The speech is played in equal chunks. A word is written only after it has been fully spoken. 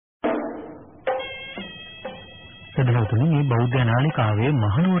සදහතුනි මේ බෞද්ධ නාලිකාවේ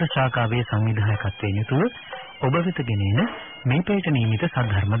මහනුවර ශාඛාවේ සංවිධායකත්වයෙන් යුතුව ඔබ වෙත ගෙනෙන මේ පෙරට නියමිත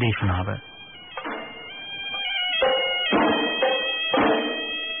සද්ධර්ම දේශනාව.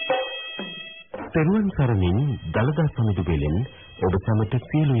 තෙරුවන් සරණින් දලදා සමුදු බෙලෙන් ඔබ සමට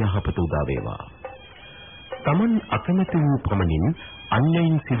සියලු යහපත උදා වේවා. තමන් අකමැති වූ පමණින්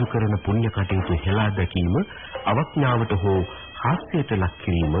අන්‍යයන් සිදු කරන පුණ්‍ය කටයුතු හෙලා දැකීම අවඥාවට හෝ හාස්‍යයට ලක්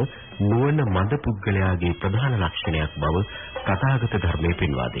කිරීම නුවණ මද පුද්ගලයාගේ ප්‍රධාන ලක්ෂණයක් බව තථාගත ධර්මයේ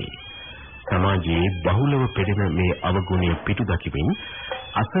පෙන්වා දෙයි. සමාජයේ බහුලව පෙළෙන මේ අවගුණය පිටු දකිමින්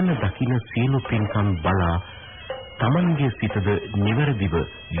අසන දකින සියලු පින්කම් බලා තමන්ගේ සිතද නිවැරදිව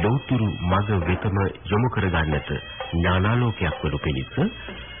ලෞතුරු මඟ වෙතම යොමු කර ගන්නට ඥානාලෝකයක් වනු පිණිස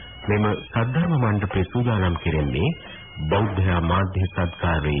මෙම සද්ධර්ම මණ්ඩපයේ සූදානම් කෙරෙන්නේ බෞද්ධ මාධ්‍ය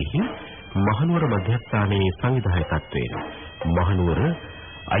සත්කාරයේහි මහනුවර මධ්‍යස්ථානයේ සංවිධායකත්වයෙන් මහනුවර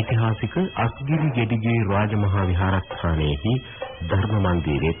ඓතිහාසික අස්ගිරි ගෙඩිගේ රාජමහා විහාරස්ථානයේහි ධර්ම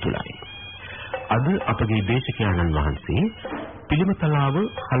මන්දිරයේ තුලයි. අද අපගේ දේශකයන්න් වහන්සේ පිළිමතලාව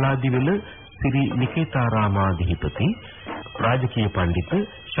හලාදිවල ශ්‍රී නිකේතාරාමාධිපති රාජකීය පඬිතු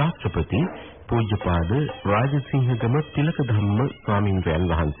ශාස්ත්‍රපති පූජ්‍යපාද රාජසිංහගම තිලකධම්ම ස්වාමින්වයන්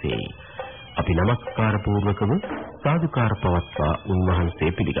වහන්සේ. අපි নমස්කාර පූර්වකව සාදුකාර පවත්වා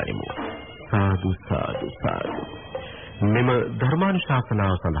උන්වහන්සේ පිළිගනිමු. සාදු සාදු සාදු. මෙම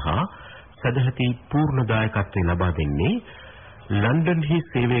ධර්මානුශාසනාව සඳහා සදහති පූර්ණ දායකත්වය ලබා දෙන්නේ ලන්ඩන්හි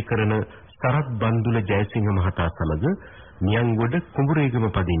සේවය කරන සරත් බන්දුල ජයසිංහ මහතා සමග නියංගොඩ කුඹුරේගම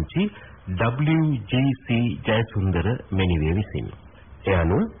පදිංචි WGC ජයසුන්දර මෙනිවිය විසින්. ඒ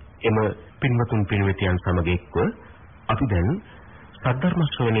අනුව එම පින්වතුන් පිරිවෙතියන් සමග එක්ව අපි දැන් සද්ධර්ම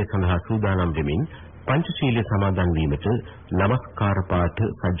ශ්‍රවණය සඳහා සූදානම් වෙමින් පංචශීලයේ සමාදන් වීමට নমස්කාර පාඨ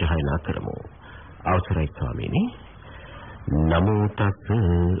සජ්ජායනා කරමු. අවසරයි ස්වාමීනි. නමෝ තස්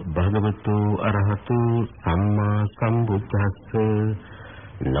භගවතු අරහතු සම්මා සම්බුද්දස්ස.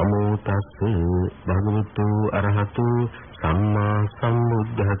 නමෝ තස් භගවතු අරහතු සම්මා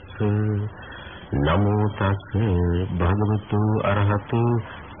සම්බුද්දස්ස. නමෝ තස් භගවතු අරහතු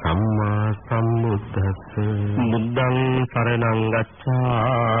සම්මා සම්බුද්දස්ස. බුද්ධං සරණං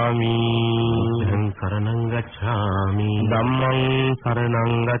ගච්ඡාමි. බුද්ධං සරණං ගච්ඡාමි. ධම්මං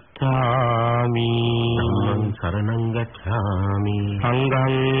සරණං ගච්ඡාමි. ධම්මං සරණං ගච්ඡාමි.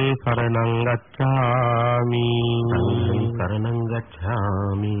 සංඝං සරණං ගච්ඡාමි. සංඝං සරණං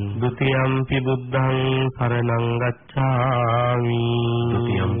ගච්ඡාමි. ဒ ුතියම්පි බුද්ධං සරණං ගච්ඡාමි.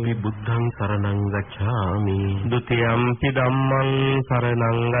 ဒ ුතියම්පි බුද්ධං සරණං ගච්ඡාමි. ဒ ුතියම්පි ධම්මං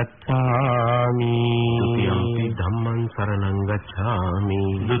සරණං ගච්ඡාමි. ဒ ුතියම්පි ධම්මං සරණං ගච්ඡාමි.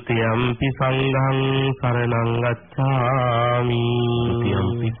 ဒ ුතියම්පි සංඝං සරණං ගච්ඡාමි.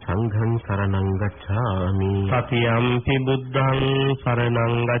 ဒ ුතියම්පි සංඝං සරණං ගච්ඡාමි. තතියම්පි බුද්ධං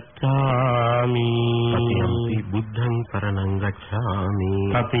සරණං ගච්ඡාමි. තතියම්පි බුද්ධං සරණං ගච්ඡාමි.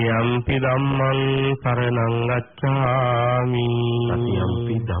 තතියම්පි ධම්මං සරණං ගච්ඡාමි.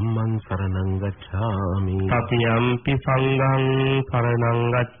 තතියම්පි ධම්මං සරණං ගච්ඡාමි. තතියම්පි සංඝං සරණං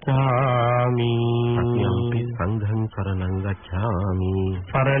ගච්ඡාමි. තතියම්පි සංඝං සරණං ගච්ඡාමි.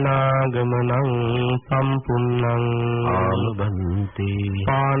 සරණාගමනං සම්පුන්නං ආලබන්ති.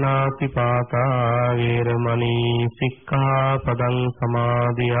 පාණාති පාතා වේරමණී සික්ඛාපදං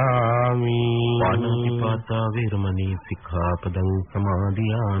සමාදියාමි. පාණාති පාතා වේරමණී සික්ඛාපදං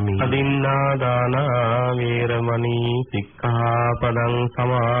සමාදියාමි. අදින්නා දාන වේරමණී සික්ඛාපදං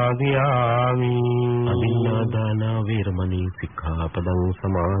සමාදියාමි. අදින්නා දාන වේරමණී සික්ඛාපදං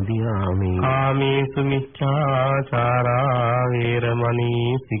සමාදියාමි. කාමේසු මිච්ඡාචාරා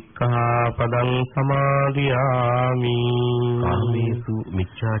වේරමණී සික්ඛාපදං සමාදියාමි. කාමේසු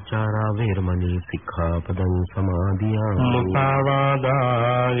මිච්ඡාචාරා වේරමණී සික්ඛාපදං සමාදියාමි.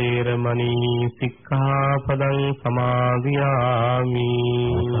 මුසාවාදා වේරමණී සික්ඛාපදං සමාදියාමි.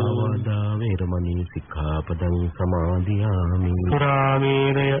 මුසාවාදා වේරමණී සික්ඛාපදං සමාදියාමි.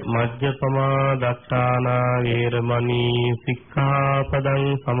 සුරාමේරය මජ්ජපමා දක්ඛානා වේරමණී සික්ඛාපදං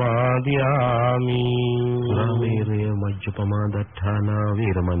සමාදියාමි. සුරාමේරය මජ්ජපමා දක්ඛානා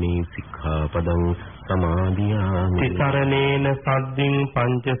වේරමණී සික්ඛාපදං සමාදියාමි. තිසරණේන සද්දින්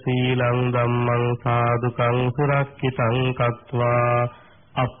පංචශීලං ධම්මං සාදුකං සුරක්ඛිතං කତ୍වා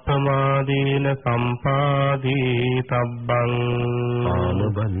අප්පමාදීන සම්පාදී තබ්බං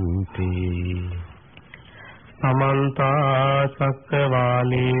ආලබන්ති. සමන්ත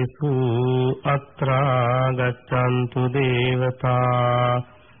චක්කවාලේසු අත්‍රා ගච්ඡන්තු දේවතා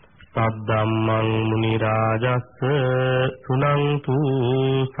සද්දම්මං මුනි රාජස්ස සුනන්තු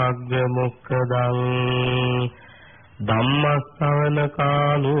සග්ග මොක්ඛදං ධම්මස්සවන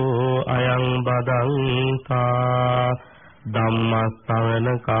කාලෝ අයං බදන්තා ධම්මස්සවන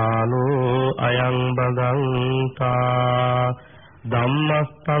කාලෝ අයං බදන්තා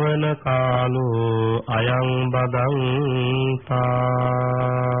ධම්මස්සවන කාලෝ අයං බදන්තා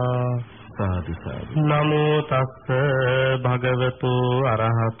සාදු සාදු නමෝ තස්ස භගවතු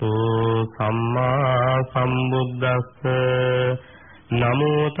අරහතෝ සම්මා සම්බුද්දස්ස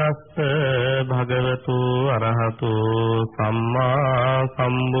නමෝ තස්ස භගවතු අරහතෝ සම්මා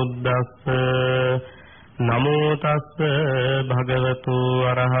සම්බුද්දස්ස නමෝ තස්ස භගවතු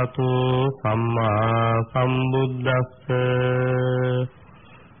අරහතෝ සම්මා සම්බුද්දස්ස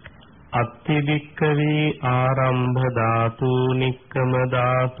අත්ථි වික්ඛවේ ආරම්භ ධාතු නික්කම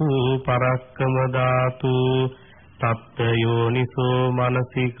ධාතු පරක්කම ධාතු තත්ත යෝනිසෝ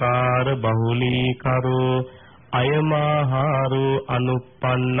මනසිකාර බහුලීකරෝ අයමාහාරෝ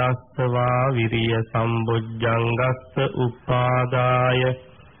අනුප්පන්නස්සවා විරිය සම්බොජ්ජංගස්ස උපාදාය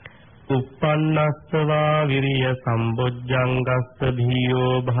uppannasva viriya sambojjangassa dhiyo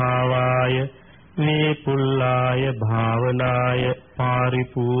bhavaya vepullaya bhavanaya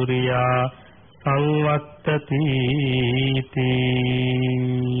paripuriya sanvattati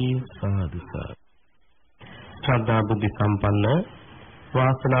sadhu ශ්‍රද්ධා බුද්ධ සම්පන්න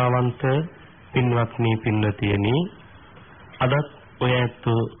වාසනාවන්ත පින්වත්නි පින්නතියනි අදත් ඔය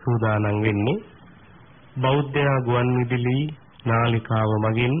ඇත්තෝ සූදානම් වෙන්නේ බෞද්ධ ගුවන් විදුලි නාලිකාව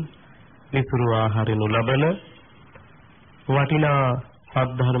මගින් විසුරුවා හරිනු ලබන වටිනා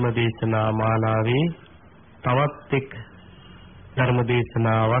සද්ධර්ම දේශනා මාලාවේ තවත් එක් ධර්ම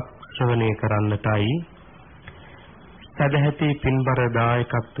දේශනාවක් ශ්‍රවණය කරන්නටයි සදැහැති පින්බර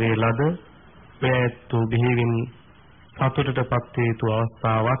දායකත්වයේ ලද ප්‍රයත්තු බෙහෙවින් සතුටටපත් වේ යුතු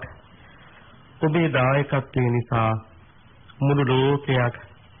අවස්ථාවක් ඔබේ දායකත්වය නිසා මුළු ලෝකයක්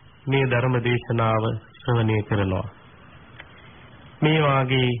මේ ධර්ම දේශනාව ශ්‍රවණය කරනවා මේ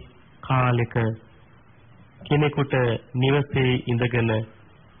වාගේ කාලෙක කෙනෙකුට නිවසේ ඉඳගෙන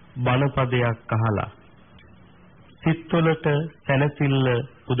බණපදයක් අහලා සිත්වලට සැනසෙල්ල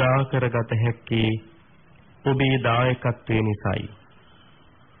උදා කරගත හැකි ඔබේ දායකත්වයේ නිසායි.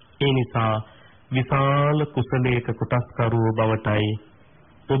 ඒ නිසා විශාල කුසලයක කොටස්කරුව බවටයි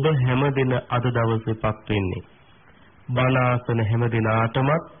ඔබ හැමදෙන අද දවසේපත් වෙන්නේ. බණ ආසන හැමදෙනාටම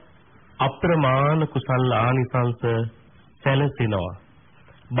අප්‍රමාණ කුසල ආනිසංස සැලසෙනවා.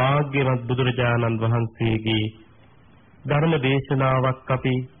 භාග්‍යවත් බුදුරජාණන් වහන්සේගේ ධර්ම දේශනාවක්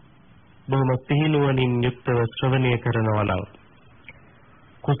අපි බොහොම සිහිනුවණින් යුක්තව ශ්‍රවණය කරනවා නම්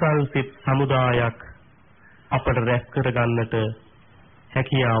කුසල් සිත් සමුදායක් අපට රැස් කර ගන්නට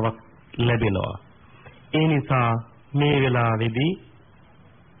හැකියාවක් ලැබෙනවා. ඒ නිසා මේ වෙලාවේදී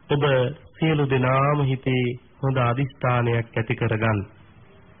ඔබ සියලු දෙනාම හිතේ හොඳ අදිස්ථානයක් ඇති කරගන්න.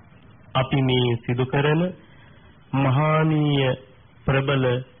 අපි මේ සිදු කරන මහානීය ප්‍රබල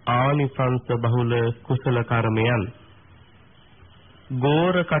ආනිසංස බහුල කුසල කර්මයන්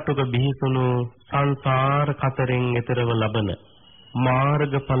ගෝර කටුක බිහිසුණු සංසාර කතරෙන් එතරව ලබන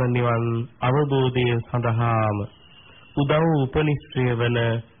මාර්ගඵල නිවන් අවබෝධය සඳහාම උදව් උපනිශ්‍රය වන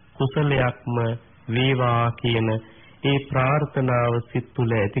කුසලයක්ම වේවා කියන ඒ ප්‍රාර්ථනාව සිත්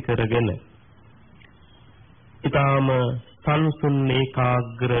තුළ ඇති කරගෙන ඊටාම සංසුන්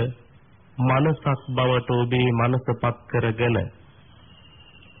ඒකාග්‍ර මනසක් බවට ඔබේ මනසපත් කරගෙන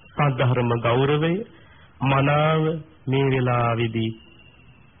සද්ධර්ම ගෞරවය මනාව මේ වෙලාවේදී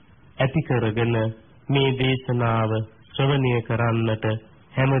ඇති කරගෙන මේ දේශනාව ශ්‍රවණය කරන්නට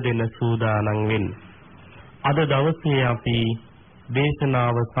හැමදෙන සූදානම් වෙන්න. අද දවසේ අපි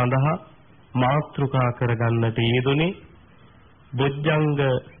දේශනාව සඳහා මාතෘකා කරගන්නට යෙදුනේ බොජ්ජංග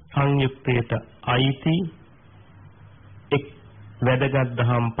සංයුක්තයට අයිති එක් වැදගත්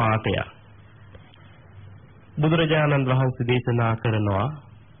දහම් පාඨයක්. බුදුරජාණන් වහන්සේ දේශනා කරනවා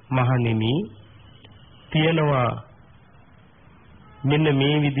මහණෙනි තියනවා මෙන්න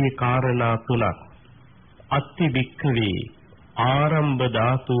මේ විදිහේ කාරණා තුනක් අත්ති වික්ඛවේ ආරම්භ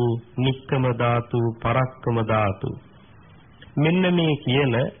ධාතු නික්කම ධාතු පරක්කම ධාතු මෙන්න මේ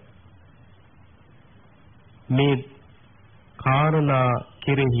කියන මේ කාරණා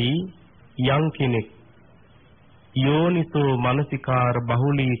කෙරෙහි යම් කෙනෙක් යෝනිසෝ මනසිකාර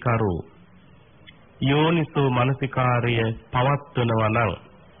බහුලීකරෝ යෝනිසෝ මනසිකාරය පවත්වනවා නම්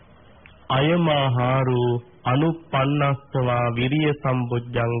අයමාහාරෝ අනුප්පන්නස්සවා විරිය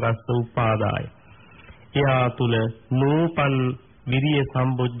සම්බොජ්ජංගස්ස උපාදාය එයා තුල නූපන් විරිය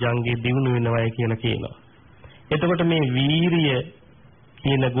සම්බොජ්ජංගේ දිනු වෙනවයි කියලා කියනවා. එතකොට මේ වීරිය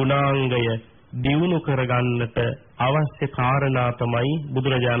කියන ගුණාංගය දිනු කරගන්නට අවශ්‍ය කාරණා තමයි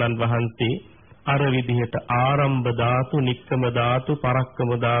බුදුරජාණන් වහන්සේ අර විදිහට ආරම්භ ධාතු, නික්කම ධාතු,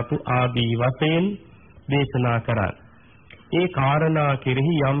 පරක්කම ධාතු ආදී වශයෙන් දේශනා කරන්නේ. ඒ කාරණා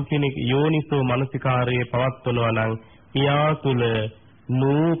කෙරෙහි යම් කෙනෙක් යෝනිසෝ මනසිකාරයේ පවත්වනවා නම් එයා තුල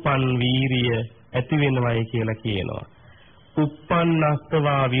නූපන් වීරිය ඇති වෙනවයි කියලා කියනවා.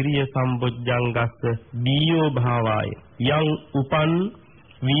 uppannassawa viriya sambojjangassa diyyo bhavaya යම් උපන්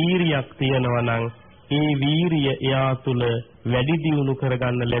වීරියක් තියෙනවා නම් ඒ වීරිය එයා තුල වැඩි දියුණු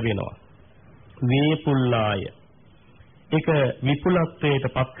කරගන්න ලැබෙනවා. වේපුල්ලාය ඒක විපුලත්වයට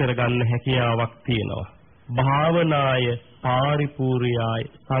පත් කරගන්න හැකියාවක් තියෙනවා. භාවනාය පාරිපූර්යාය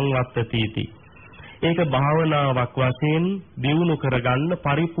සංවත්තතිති ඒක භාවනාවක් වශයෙන් දියුණු කරගන්න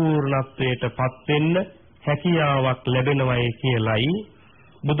පරිපූර්ණත්වයට පත් වෙන්න හැකියාවක් ලැබෙනවයි කියලයි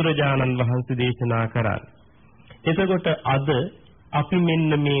බුදුරජාණන් වහන්සේ දේශනා කරන්නේ. එතකොට අද අපි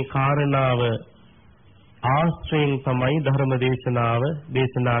මෙන්න මේ කාරණාව ආශ්‍රයෙන් තමයි ධර්ම දේශනාව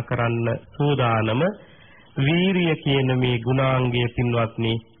දේශනා කරන්න සූදානම. වීරිය කියන මේ ගුණාංගය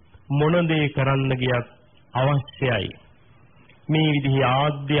පින්වත්නි මොන දේ කරන්න ගියත් අවශ්‍යයි. මේ විදිහේ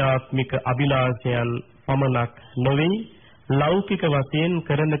ආධ්‍යාත්මික අභිලාෂයන් පමණක් නොවේ ලෞකික වශයෙන්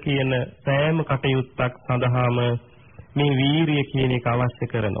කරන කියන සෑම කටයුත්තක් සඳහාම මේ වීරිය කියන එක අවශ්‍ය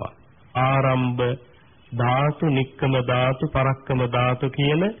කරනවා. ආරම්භ ධාතු, නික්කම ධාතු, පරක්කම ධාතු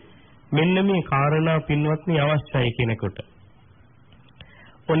කියන මෙන්න මේ කාරණා පින්වත්නි අවශ්‍යයි කෙනෙකුට.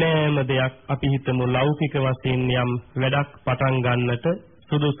 ඕනෑම දෙයක් අපි හිතමු ලෞකික වශයෙන් යම් වැඩක් පටන් ගන්නට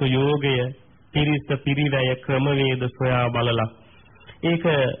සුදුසු යෝගය, පිරිස, පිරිවැය, ක්‍රමවේද සොයා බලලා ඒක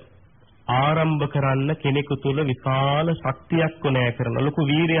ආරම්භ කරන්න කෙනෙකු තුල විශාල ශක්තියක් ඕනෑ කරන ලොකු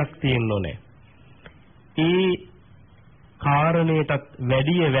වීරියක් තියෙන්න ඕනේ. ඒ කාරණේටත්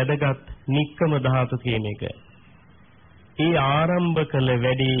වැඩිය වැදගත් නික්කම ධාතු කියන එක. ඒ ආරම්භ කළ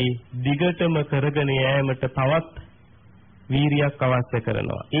වැඩේ දිගටම කරගෙන යෑමට තවත් වීරියක් අවශ්‍ය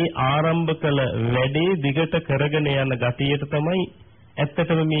කරනවා. ඒ ආරම්භ කළ වැඩේ දිගට කරගෙන යන ගතියට තමයි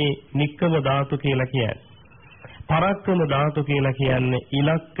ඇත්තටම මේ නික්කම ධාතු කියලා කියන්නේ. පරක්කම ධාතු කියලා කියන්නේ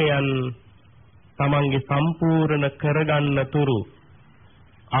ඉලක්කයන් තමන්ගේ සම්පූර්ණ කරගන්න තුරු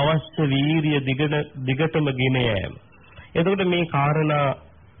අවශ්‍ය වීරිය දිගටම ගෙන යෑම. එතකොට මේ කාරණා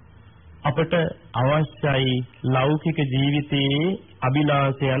අපට අවශ්‍යයි ලෞකික ජීවිතයේ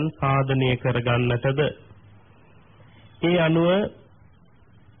අභිලාෂයන් සාධනය කරගන්නටද. ඒ අනුව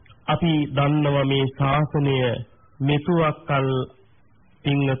අපි දන්නවා මේ ශාසනය මෙතුවක්කල්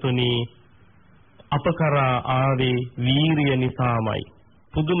පින්වතුනි අප කරා ආවේ වීරිය නිසාමයි.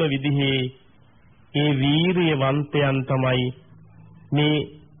 පුදුම විදිහේ ඒ වීරියවන්තයන් තමයි මේ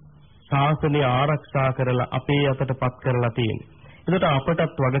ශාසනය ආරක්ෂා කරලා අපේ අතටපත් කරලා තියෙන්නේ. එතකොට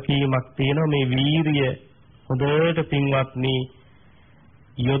අපටත් වගකීමක් තියෙනවා මේ වීරිය හොඳට පින්වත්නි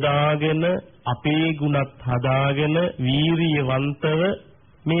යොදාගෙන අපේ ගුණත් හදාගෙන වීරියවන්තව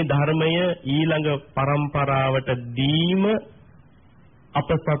මේ ධර්මය ඊළඟ පරම්පරාවට දීම අප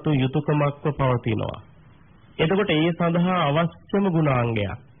සතු යුතුයකමක්ව පවතිනවා. එතකොට ඒ සඳහා අවශ්‍යම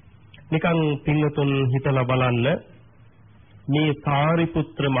ගුණාංගයක්. නිකන් පින්වතුන් හිතලා බලන්න මේ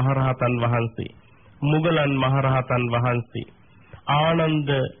සාරිපුත්‍ර මහරහතන් වහන්සේ, මුගලන් මහරහතන් වහන්සේ, ආනන්ද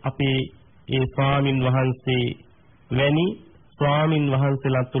අපේ ඒ ස්වාමින් වහන්සේ වැනි ස්වාමින්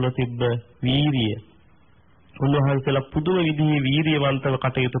වහන්සේලා තුල තිබ්බ වීරිය. උන්වහන්සේලා පුදුම විදිහේ වීරියවන්තව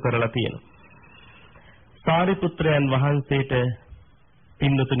කටයුතු කරලා තියෙනවා. සාරිපුත්‍රයන් වහන්සේට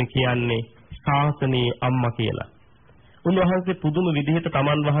පින්නතුනි කියන්නේ ශාසනයේ අම්මා කියලා. උන්වහන්සේ පුදුම විදිහට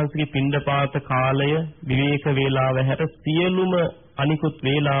තමන් වහන්සේගේ පින්ඩපාත කාලය, විවේක වේලාව හැර සියලුම අනිකුත්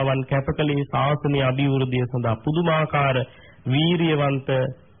වේලාවන් කැපකලේ ශාසනීය අභිවෘද්ධිය සඳහා පුදුමාකාර වීරියවන්ත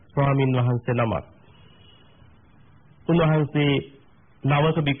ස්වාමින් වහන්සේ නමක්. උන්වහන්සේ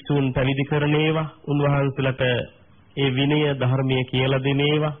නවක භික්ෂූන් පැවිදි කරන ඒවා, උන්වහන්සේලාට ඒ විනය ධර්මයේ කියලා දෙන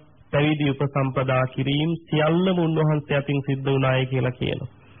ඒවා, පැවිදි උපසම්පදා කිරීම සියල්ලම උන්වහන්සේ අතින් සිද්ධ වුණායි කියලා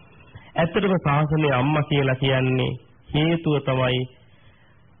කියනවා. ඇත්තටම ශාසනයේ අම්මා කියලා කියන්නේ හේතුව තමයි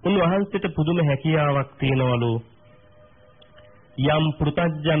උන්වහන්සේට පුදුම හැකියාවක් තියනවලු යම්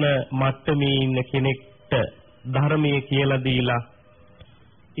පෘතජන මට්ටමේ ඉන්න කෙනෙක්ට ධර්මයේ කියලා දීලා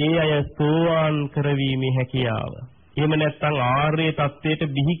ඒ අය සෝවාන් කරවීමේ හැකියාව. එහෙම නැත්නම් ආර්ය තත්වයට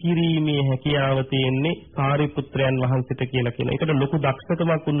බිහි කිරීමේ හැකියාව තියෙන්නේ සාරිපුත්‍රයන් වහන්සේට කියලා කියන. ඒකට ලොකු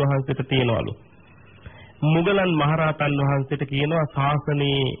දක්ෂකමක් උන්වහන්සේට තියෙනවලු. මුගලන් මහරහතන් වහන්සේට කියනවා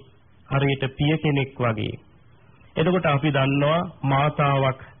ශාසනයේ හරියට පිය කෙනෙක් වගේ. එතකොට අපි දන්නවා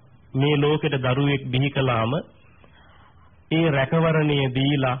මාතාවක් මේ ලෝකෙට දරුවෙක් බිහි කළාම ඒ රැකවරණය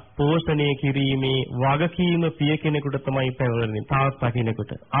දීලා පෝෂණය කිරීමේ වගකීම පිය කෙනෙකුට තමයි පැවරෙන්නේ, තාත්තා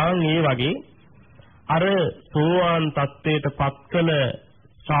කෙනෙකුට. ආන් ඒ වගේ අර සෝවාන් තත්වයට පත් කළ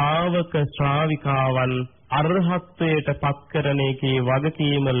ශ්‍රාවක ශ්‍රාවිකාවන් අරහත්ත්වයට පත් කරන එකේ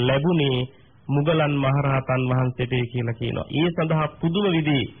වගකීම ලැබුණේ මුගලන් මහරහතන් වහන්සේට කියලා කියනවා. ඒ සඳහා පුදුම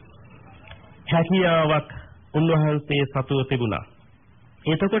විදිහේ හැකියාවක් උන්වහන්සේ සතුව තිබුණා.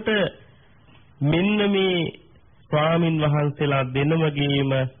 එතකොට මෙන්න මේ ස්වාමින් වහන්සේලා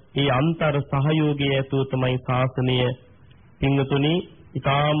දෙනමගේම ඒ අන්තර් සහයෝගය ඇතුව තමයි ශාසනය පින්වතුනි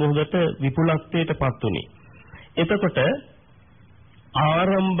ඊටාම හොඳට විපුලත්වයටපත් උනේ. එතකොට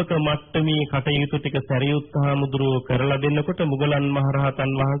ආරම්භක මට්ටමේ කටයුතු ටික සරියුත් හාමුදුරුවෝ කරලා දෙන්නකොට මුගලන්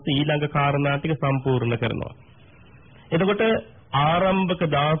මහරහතන් වහන්සේ ඊළඟ කාරණා ටික සම්පූර්ණ කරනවා. එතකොට ආරම්භක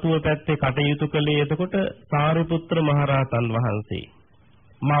ධාතුව පැත්තේ කටයුතු කළේ එතකොට සාරිපුත්‍ර මහරහතන් වහන්සේ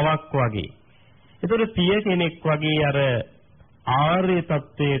මවක් වගේ. එතකොට පිය කෙනෙක් වගේ අර ආර්ය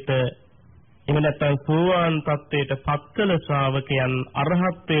තත්වයට එහෙම නැත්නම් සෝවාන් තත්වයට පත්කල ශ්‍රාවකයන්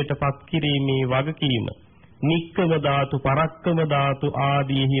අරහත්ත්වයට පත් කිරීමේ වගකීම නික්කම ධාතු පරක්කම ධාතු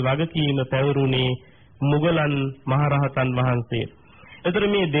ආදීහි වගකීම පැවරුනේ මුගලන් මහරහතන් වහන්සේ. එතකොට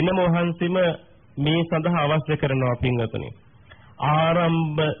මේ දෙනම වහන්සේම මේ සඳහා අවශ්‍ය කරනවා පින්වතුනි.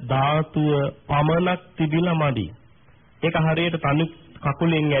 ආරම්භ ධාතුව පමණක් තිබිලා මදි. ඒක හරියට තනි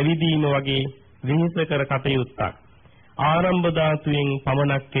කකුලෙන් ඇවිදීම වගේ විහිසකර කටයුත්තක්. ආරම්භ ධාතුවෙන්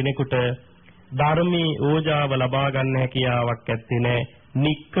පමණක් කෙනෙකුට ධර්මී ඕජාව ලබා ගන්න හැකියාවක් ඇත්තේ නැහැ.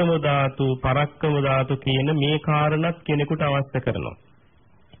 නික්කම ධාතු, පරක්කම ධාතු කියන මේ කාරණත් කෙනෙකුට අවශ්‍ය කරනවා.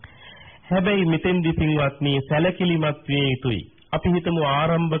 හැබැයි මෙතෙන්දී පින්වත්නි සැලකිලිමත් විය යුතුයි. අපි හිතමු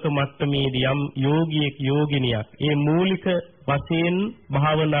ආරම්භක මට්ටමේදී යම් යෝගියෙක් යෝගිනියක් ඒ මූලික වශයෙන්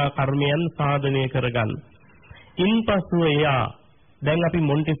භාවනා කර්මයන් සාධනය කරගන්න. ඉන්පසු එයා දැන් අපි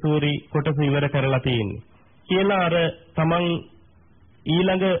මොන්ටිසෝරි කොටස ඉවර කරලා තියෙන්නේ. කියලා අර තමන්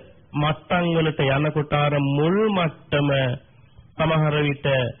ඊළඟ මට්ටම් වලට යනකොට අර මුල් මට්ටම සමහර විට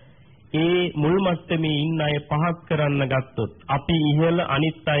ඒ මුල් මට්ටමේ ඉන්න අය පහත් කරන්න ගත්තොත් අපි ඉහළ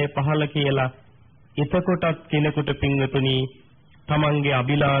අනිත් අය පහළ කියලා එතකොටත් කෙනෙකුට පින්වතුනි තමන්ගේ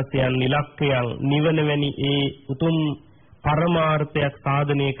අභිලාෂයන් ඉලක්කයන් නිවන වැනි ඒ උතුම් පරමාර්ථයක්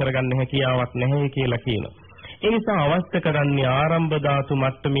සාධනය කරගන්න හැකියාවක් නැහැ කියලා කියනවා. ඒ නිසා අවශ්‍ය කරන්නේ ආරම්භ ධාතු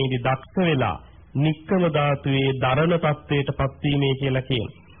මට්ටමේදී දක්ෂ වෙලා නික්කම ධාතුවේ දරණ තත්වයට පත්වීමේ කියලා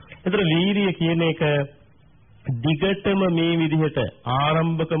කියනවා. ඒතර වීරිය කියන එක දිගටම මේ විදිහට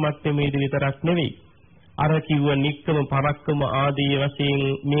ආරම්භක මට්ටමේදී විතරක් නෙවෙයි අර කිව්ව නික්කම පරක්කම ආදී වශයෙන්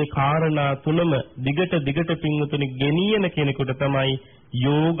මේ කාරණා තුනම දිගට පින්වතුනි ගෙනියන කෙනෙකුට තමයි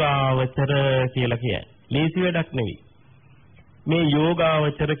යෝගාවචර කියලා කියන්නේ. ලේසි වැඩක් නෙවෙයි. මේ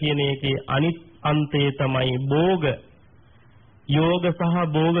යෝගාවචර කියන එකේ අනිත් අන්තය තමයි භෝග. යෝග සහ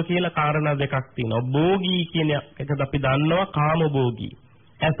භෝග කියලා කාරණා දෙකක් තියෙනවා. භෝගී කියන එකට අපි දන්නවා කාම භෝගී.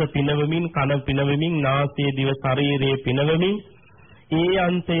 ඇස පිනවමින්, කන පිනවමින්, නාසය දිව ශරීරයේ පිනවමින් ඒ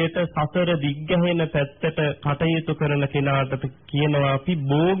අන්තයට සසර දිග්ගැහෙන පැත්තට කටයුතු කරන කෙනාට කියනවා අපි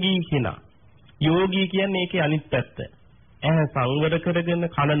භෝගී කෙනා. යෝගී කියන්නේ ඒකේ අනිත් පැත්ත. ඇහැ සංවර කරගෙන,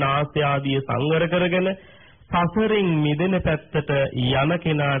 කන නාසය ආදී සංවර කරගෙන සසරෙන් මිදෙන පැත්තට යන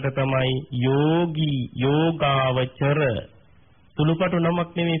කෙනාට තමයි යෝගී, යෝගාවචර. සුළුපටු නමක්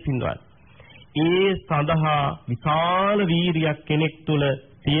නෙමෙයි පින්වත්. ඒ සඳහා විශාල වීරියක් කෙනෙක් තුළ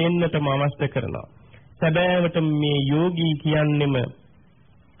තියෙන්නටම අවශ්‍ය කරනවා. සැබෑවට මේ යෝගී කියන්නෙම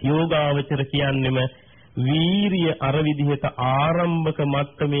යෝගාවචර කියන්නෙම වීරිය අර විදිහට ආරම්භක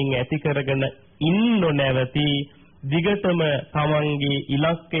මට්ටමින් ඇති කරගෙන ඉන්න නැවති දිගටම තමන්ගේ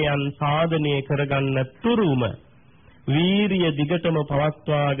ඉලක්කයන් සාධනය කරගන්න තුරුම වීරිය දිගටම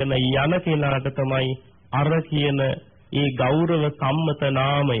පවත්වාගෙන යන කෙනාට තමයි අර කියන ඒ ගෞරව සම්මත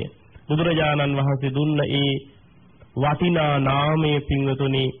නාමය බුදුරජාණන් වහන්සේ දුන්න ඒ වටිනා නාමයේ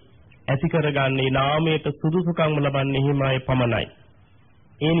පින්වතුනි ඇති කරගන්නේ නාමයට සුදුසුකම් ලබන්නේ හිමයි පමණයි.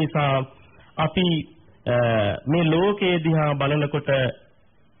 ඒ නිසා අපි මේ ලෝකයේ දිහා බලනකොට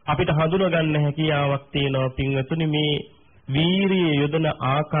අපිට හඳුනා ගන්න හැකියාවක් තියෙනවා පින්වතුනි මේ වීරිය යොදන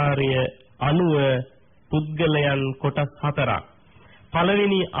ආකාරය අනුව පුද්ගලයන් කොටස් හතරක්.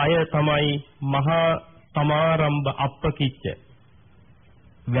 පළවෙනි අය තමයි මහා සමාරම්භ අප්පකිච්ච.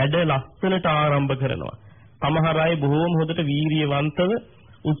 වැඩ ලස්සනට ආරම්භ කරනවා. සමහර අය බොහෝම හොඳට වීරියවන්තව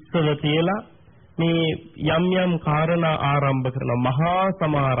උත්සව තියලා මේ යම් කාරණා ආරම්භ කරනවා. මහා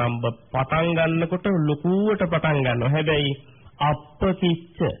සමාරම්භ පටන් ගන්නකොට ලොකුවට පටන් ගන්නවා. හැබැයි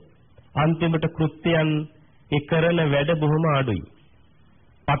අප්පකිච්ච අන්තිමට කෘත්‍යයන් ඒ කරන වැඩ බොහොම අඩුයි.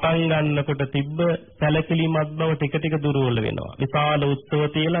 පටන් ගන්නකොට තිබ්බ සැලකිලිමත් බව ටික දුර්වල වෙනවා. විශාල උත්සව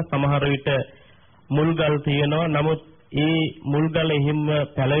තියලා සමහර විට මුල්ගල් තියනවා. නමුත් ඒ මුල්ගල එහෙම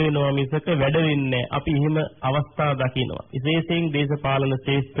පැලවෙනවා මිසක වැඩ වෙන්නේ අපි එහෙම අවස්ථා දකිනවා. විශේෂයෙන් දේශපාලන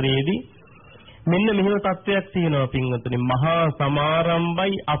ක්ෂේත්‍රයේදී මෙන්න මෙහෙම තත්වයක් තියෙනවා පින්වතුනි. මහා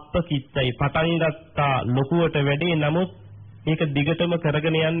සමාරම්භයි අප්පකිච්චයි පටන් ගත්තා ලොකුවට වැඩේ. නමුත් මේක දිගටම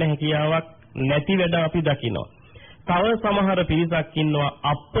කරගෙන යන්න හැකියාවක් නැති වැඩ අපි දකිනවා. තව සමහර පිරිසක් ඉන්නවා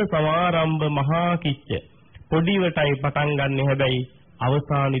අප්ප සමාරම්භ මහා කිච්ච. පොඩිවටයි පටන් ගන්න හැබැයි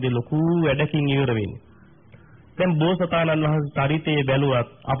අවසානයේදී ලොකු වැඩකින් ඉවර වෙන්නේ. දැන් බෝසතාණන් වහන්සේ චරිතයේ බැලුවත්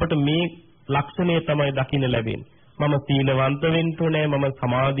අපට මේ ලක්ෂණය තමයි දකින්න ලැබෙන්නේ. මම සීලවන්ත වෙන්න ඕනේ, මම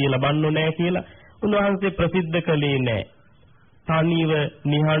සමාධිය ලබන්න ඕනේ කියලා උන්වහන්සේ ප්‍රසිද්ධ කළේ නැහැ. තනිව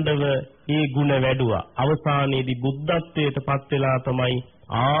නිහඬව ඒ ගුණ වැඩුවා. අවසානයේදී බුද්ධත්වයට පත් වෙලා තමයි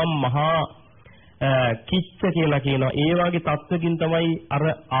මහා කිච්ච කියලා කියනවා. ඒ වගේ තත්වකින් තමයි අර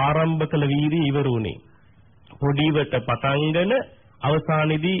ආරම්භ කළ වීරිය ඉවර වුණේ. පොඩිවට පටන්ගෙන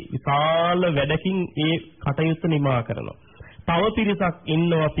අවසානයේදී විශාල වැඩකින් ඒ කටයුත්ත නිමා කරනවා. තව පිරිසක්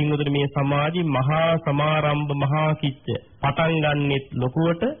ඉන්නවා පින්වතුනි මේ සමාජයේ මහා සමාරම්භ මහා කිච්ච පටන් ගන්නෙත්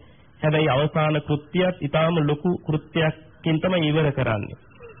ලොකුවට, හැබැයි අවසාන කෘත්‍යයත් ඊටාම ලොකු කෘත්‍යයක්කින් තමයි ඉවර කරන්නේ.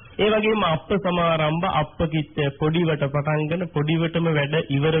 ඒ වගේම අප්ප සමාරම්භ අප්ප කිච්ච පොඩිවට පටන්ගෙන පොඩිවටම වැඩ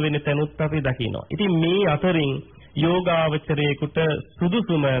ඉවර වෙන තැනුත් අපි දකිනවා. ඉතින් මේ අතරින් යෝගාවචරයේකට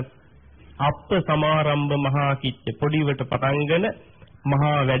සුදුසුම අප්ප සමාරම්භ මහා කිච්ච පොඩිවට පටන්ගෙන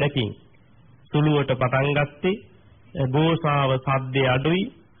මහා වැඩකින් සුළුවට පටන් ගත්තේ. ගෝසාව සද්දේ අඩුයි,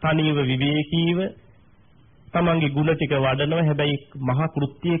 තනියව විවේකීව තමන්ගේ ගුණ ටික වඩනවා, හැබැයි මහා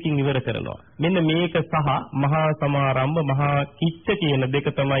කෘත්‍යයකින් ඉවර කරනවා. මෙන්න මේක සහ මහා සමාරම්භ මහා කිච්ච කියන දෙක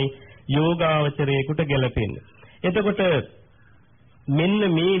තමයි යෝගාවචරයේකට ගැලපෙන්නේ. එතකොට මෙන්න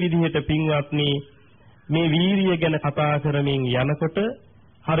මේ විදිහට පින්වත්නි මේ වීරිය ගැන කතා කරමින් යනකොට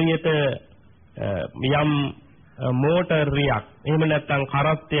හරියට යම් මෝටරයක් එහෙම නැත්නම්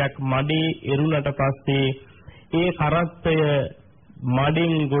කරත්තයක් මඩේ එරුණට පස්සේ ඒ කරත්තය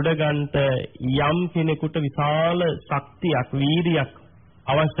මඩෙන් ගොඩ ගන්නට යම් කෙනෙකුට විශාල ශක්තියක් වීරියක්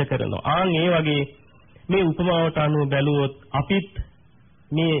අවශ්‍ය කරනවා. ඒ වගේ මේ උපමාවට අනුව බැලුවොත් අපිත්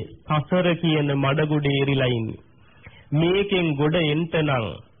මේ සසර කියන මඩගොඩේ එරිලා ඉන්නේ. මේකෙන් ගොඩ එන්න නම්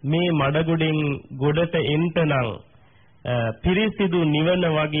මේ මඩගොඩෙන් ගොඩට එන්න නම් පිරිසිදු නිවන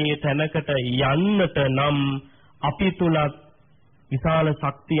වගේ තැනකට යන්නට නම් අපි තුලත් විශාල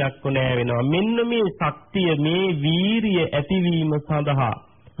ශක්තියක් ඕනෑ වෙනවා. මෙන්න මේ ශක්තිය මේ වීරිය ඇතිවීම සඳහා,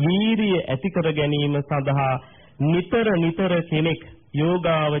 වීරිය ඇති කර ගැනීම සඳහා නිතර කෙනෙක්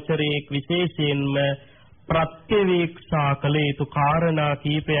යෝගාවචරයේ විශේෂයෙන්ම ප්‍රත්‍යවේක්ෂා කළ යුතු කාරණා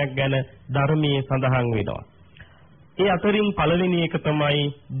කීපයක් ගැන ධර්මයේ සඳහන් වෙනවා. ඒ අතරින් පළවෙනි එක තමයි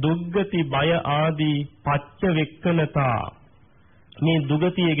දුක්ගති බය ආදී පච්ච වෙක්කනතා. මේ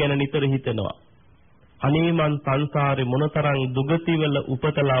දුගතිය ගැන නිතර හිතනවා. අනේ මං සංසාරේ මොනතරම් දුගතිවල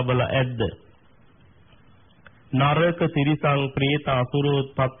උපත ලැබලා ඇද්ද? නරක තිරිසං ප්‍රේත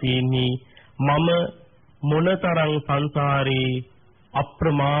අසුරෝත්පත්තීනි මම මොනතරම් සංසාරේ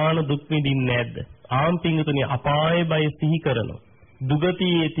අප්‍රමාණ දුක් විඳින්නේ නැද්ද? ආම්පින්තුනි අපාය බය සිහි කරනවා.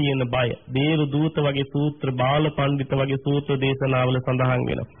 දුගතියේ තියෙන බය දේව දූත වගේ සූත්‍ර බාල පඬිත වගේ සූත්‍ර දේශනාවල සඳහන්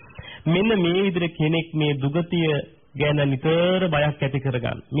වෙනවා. මෙන්න මේ විදිහට කෙනෙක් මේ දුගතිය ගැන නිතර බයක් ඇති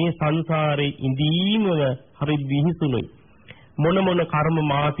කරගන්න. මේ සංසාරේ ඉඳීමව හරි විහිසුනුයි. මොන කර්ම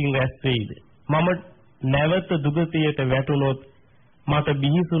මාතින් රැස් වෙයිද? මම නැවත දුගතියට වැටුනොත් මට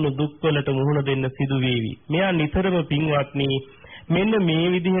බිහිසුණු දුක්වලට මුහුණ දෙන්න සිදු වේවි. මෙයා නිතරම පින්වත්නි මෙන්න මේ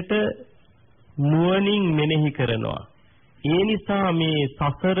විදිහට නුවණින් මෙනෙහි කරනවා. ඒ නිසා මේ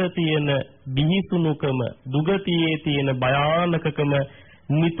සසර තියෙන බිහිසුණුකම, දුගතියේ තියෙන භයානකකම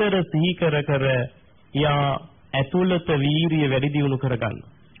නිතර සිහි කර යා ඇතුළත වීරිය වැඩි දියුණු කරගන්න.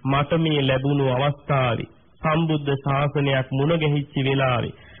 මට මේ ලැබුණු අවස්ථාවේ සම්බුද්ධ ශාසනයක් මුණ ගැහිච්ච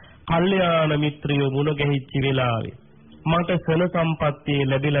වෙලාවේ, කල්යාණ මිත්‍රයෝ මුණ ගැහිච්ච වෙලාවේ, මට සන සම්පත්තිය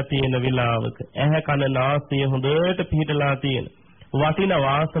ලැබිලා තියෙන වෙලාවක, ඇහැ කන නාසය හොඳට පිහිටලා තියෙන වටිනා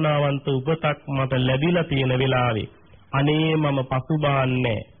වාසනාවන්ත උපතක් මට ලැබිලා තියෙන වෙලාවේ අනේ මම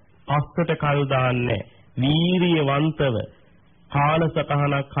පසුබාන්නේ, පස්සට කල් දාන්නේ, වීරියවන්තව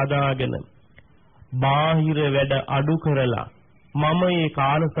කාලසටහනක් හදාගෙන බාහිර වැඩ අඩු කරලා මම මේ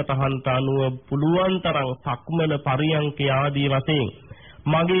කාලසටහනට අනුව පුළුවන් තරම් සක්මන පරියන්ක ආදී වශයෙන්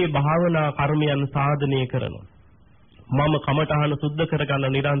මගේ භාවනා කර්මයන් සාධනය කරනවා. මම කමඨහන සුද්ධ කරගන්න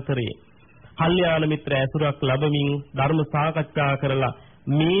නිරන්තරයෙන් කල්යාණ මිත්‍ර ඇසුරක් ලැබමින් ධර්ම සාකච්ඡා කරලා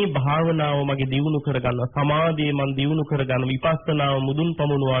මේ භාවනාව මගේ දියුණු කරගන්නවා. සමාධිය මම දියුණු කරගන්න, විපස්සනාව මුදුන්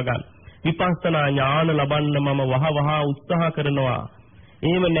පමුණුවා ගන්න, විපස්සනා ඥාන ලබන්න මම වහ උත්සාහ කරනවා.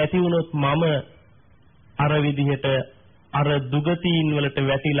 එහෙම නැති වුණොත් මම අර විදිහට අර දුගතීන් වලට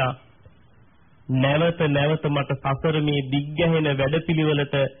වැටිලා නැවත මට සසර මේ දිග්ගැහෙන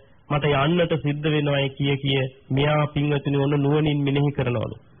වැඩපිළිවෙලට මට යන්නට සිද්ධ වෙනවයි කිය මෙයා පින්වතුනි ඔන්න නුවණින් මෙනෙහි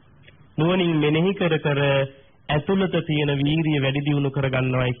කරනවලු. නුවණින් මෙනෙහි කර ඇතුළත තියෙන වීරිය වැඩි දියුණු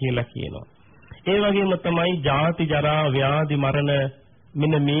කරගන්නවයි කියලා කියනවා. ඒ වගේම තමයි ජාති ජරා ව්‍යාධි මරණ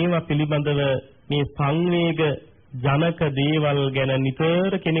මෙන්න මේවා පිළිබඳව මේ සංවේග ජනක දේවල් ගැන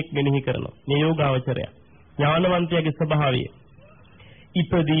නිතර කෙනෙක් මෙනෙහි කරනවා. මේ යෝගාවචරය ඥානවන්තයාගේ ස්වභාවය.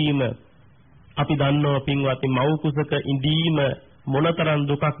 ඉපදීම අපි දන්නවා පින්වත්නි මව් කුසක ඉඳීම මොනතරම්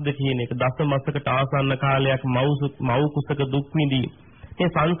දුකක්ද කියන එක. දසමසකට ආසන්න කාලයක් මව් කුසක දුක් විඳීම. මේ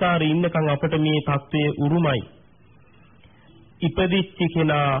සංසාරේ ඉන්නකම් අපිට මේ தත්ත්වයේ උරුමයි. ඉපදිච්ච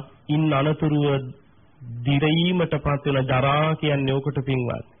කෙනා ඉන්න අනතුරුව දිරීමටපත් වෙන ජරා කියන්නේ ඕකට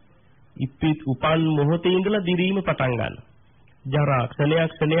පින්වත්. උපන් මොහොතේ ඉඳලා දිරීම පටන් ගන්නවා. ජරා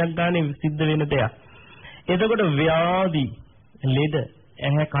ක්ෂණයක් ගානේ සිද්ධ වෙන දෙයක්. එතකොට ව්‍යාධි, ලෙඩ,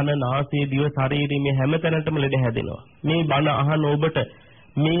 ඇහැ කන නාසය දිව ශරීරය මේ හැමතැනටම ලෙඩ හැදෙනවා. මේ බණ අහන ඔබට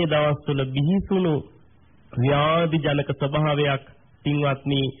මේ දවස්වල බිහිසුණු ව්‍යාධි ජනක ස්වභාවයක්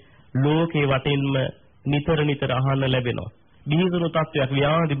පින්වත්නි ලෝකේ වටෙන්ම නිතර අහන්න ලැබෙනවා. බිහිසුණු තත්වයක්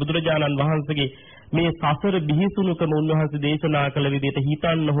ව්‍යාධි බුදුරජාණන් වහන්සේගේ මේ සසර බිහිසුණුකම උන්වහන්සේ දේශනා කළ විදිහට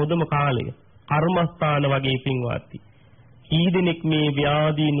හිතන්න හොඳම කාලය. කර්මස්ථාන වගේ පින්වත්නි. කී දෙනෙක් මේ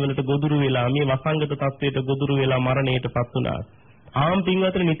ව්‍යාධීන් වලට ගොදුරු වෙලා මේ වසංගත තත්වයට ගොදුරු වෙලා මරණයටපත් වුණා. ආම්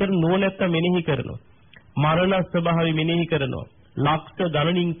පින්වත්නි නිතර නුවණැත්ත මෙනෙහි කරනවා. මරණ ස්වභාවය මෙනෙහි කරනවා. ලක්ෂ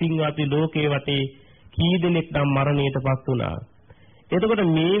ගණනින් පින්වත්නි ලෝකේ වටේ කී දෙනෙක් නම් මරණයටපත් වුණා. එතකොට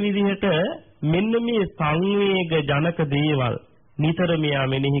මේ විදිහට මෙන්න මේ සංවේග ජනක දේවල් නිතර මෙයා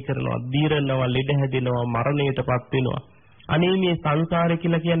මෙනෙහි කරනවා. දීරනවා, ලෙඩ හැදෙනවා, මරණයටපත් වෙනවා. අනේ මේ සංසාරය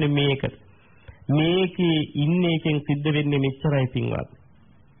කියලා කියන්නේ මේක. මේකේ ඉන්න එකෙන් සිද්ධ වෙන්නේ මෙච්චරයි පින්වත්.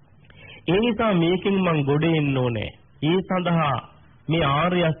 ඒ නිසා මේකෙන් මං ගොඩ එන්න ඕනේ. ඒ සඳහා මේ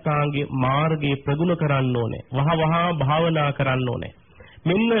ආර්ය අෂ්ටාංගික මාර්ගයේ ප්‍රගුණ කරන්න ඕනේ. වහවහ භාවනා කරන්න ඕනේ.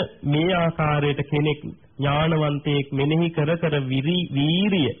 මෙන්න මේ ආකාරයට කෙනෙක් ඥානවන්තයෙක් මෙනෙහි කර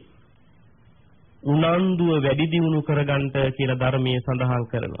වීරිය උනන්දුව වැඩි දියුණු කරගන්නට කියලා ධර්මයේ සඳහන්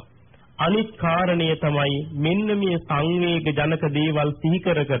කරනවා. අනිත් කාරණය තමයි මෙන්න මේ සංවේග ජනක දේවල් සිහි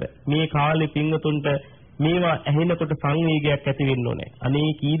කර මේ කාලේ පින්වතුන්ට මේවා ඇහෙනකොට සංවේගයක් ඇති වෙන්න ඕනේ. අනේ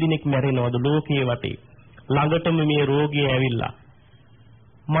කී දිනෙක මැරෙනවද ලෝකයේ වටේ. ළඟටම මේ රෝගය ඇවිල්ලා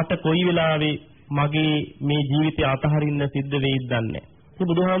මට කොයි වෙලාවෙ මගේ මේ ජීවිතය අතහරින්න සිද්ධ වෙයිද දන්නේ නැහැ. මේ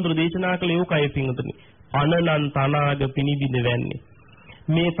බුදුහාමුදුරු දේශනා කළේ ඕකයි පින්වතුනි. අනනන් තනාග පිනිබිඳ වැන්නේ.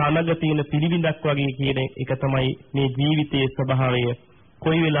 මේ තනග තියෙන පිළිවිඳක් වගේ කියන එක තමයි මේ ජීවිතයේ ස්වභාවය.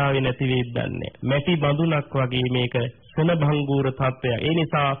 කොයි වෙලාවෙ නැති වෙයිද දන්නේ. මැටි බඳුනක් වගේ මේක ශන භංගූර තත්ත්වයක්. ඒ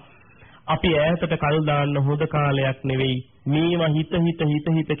නිසා අපි ඈතට කල් දාන්න හොඳ කාලයක් නෙවෙයි. මේවා හිත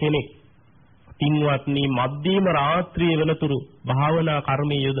කෙනෙක් පින්වත්නි මධ්‍යම රාත්‍රියේ වෙනතුරු භාවනා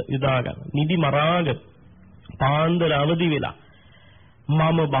කර්මයේ යොදා ගන්න. නිදි මරාගෙන පාන්දර අවදි වෙලා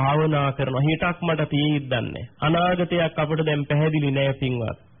මම භාවනා කරනවා. හිතක් මට තියෙයිද දන්නේ. අනාගතයක් අපිට දැන් පැහැදිලි නෑ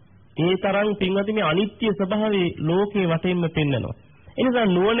පින්වත්. ඒ තරම් පින්වත්නි මේ අනිත්‍ය ස්වභාවය ලෝකේ වටෙන්ම පෙන්නනවා. ඒ නිසා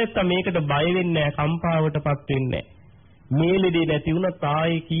නුවණැත්ත මේකට බය වෙන්නේ නැහැ, කම්පාවටපත් වෙන්නේ නැහැ. මේ ලෙඩේ නැති වුණත්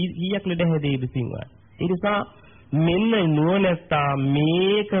ආයේ කීයක් ලෙඩ හැදෙයිද පින්වත්. ඒ නිසා මෙන්න නුවණැත්ත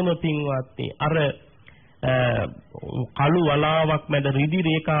මේකම පින්වත්නි අර කළු වලාවක් මැද රිදි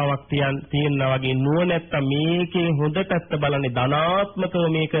රේඛාවක් තියෙනවා වගේ නුවණැත්ත මේකේ හොඳ පැත්ත බලන්නේ ධනාත්මකව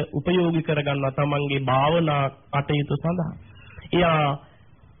මේක උපයෝගී කරගන්නවා තමන්ගේ භාවනා කටයුතු සඳහා. එයා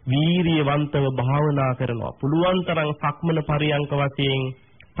වීරියවන්තව භාවනා කරනවා. පුළුවන් තරම් සක්මන පරියංක වශයෙන්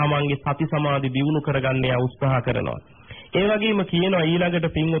තමන්ගේ සති සමාධි දියුණු කරගන්න යා උත්සාහ කරනවා. ඒ වගේම කියනවා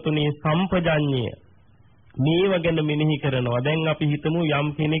ඊළඟට පින්වතුනි සම්පජඤ්ඤය මේව ගැන මෙනෙහි කරනවා. දැන් අපි හිතමු යම්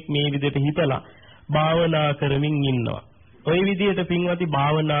කෙනෙක් මේ විදිහට හිතලා භාවනා කරමින් ඉන්නවා. ওই විදිහට පින්වත්නි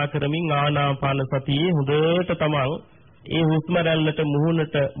භාවනා කරමින් ආනාපාන සතියේ හොඳට තමන් ඒ හුස්ම රැල්ලට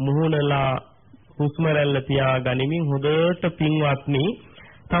මුහුණලා හුස්ම රැල්ල තියා ගනිමින් හොඳට පින්වත්නි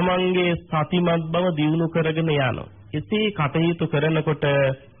තමන්ගේ සතිමත් බව දියුණු කරගෙන යනවා. එසේ කටයුතු කරනකොට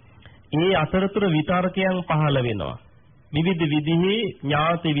ඒ අතරතුර විතර්කයන් පහළ වෙනවා. විවිධ විදිහේ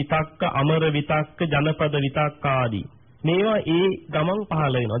ඥාති විතක්ක, අමර විතක්ක, ජනපද විතක්ක ආදී. මේවා ඒ ගමන්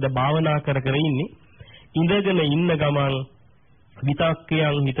පහළ වෙනවා. දැන් භාවනා කර ඉන්නේ ඉඳගෙන ඉන්න ගමන්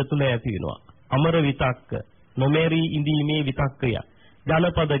විතක්කයන් හිත තුළ ඇති වෙනවා. අමර විතක්ක, නොමෙරි ඉඳීමේ විතක්කය.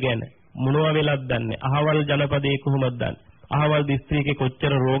 ජනපද ගැන මොනවා වෙලක් දන්නේ. අහවල් ජනපදේ කොහොමද දන්නේ. අහවල් දිස්ත්‍රික්කේ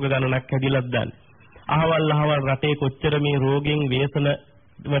කොච්චර රෝග ගණනක් හැදිලාද දන්නේ. අහවල් රටේ කොච්චර මේ රෝගෙන් ව්‍යසන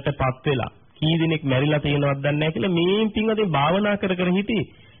වලටපත් වෙලා කී දිනෙක මැරිලා තියෙනවද දන්නේ නැහැ කියලා මේ පින්වදින් භාවනා කර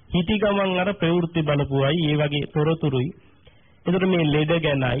හිටි ගමන් අර ප්‍රවෘත්ති බලපුවයි ඒ වගේ තොරතුරුයි. ඒතර මේ ලෙඩ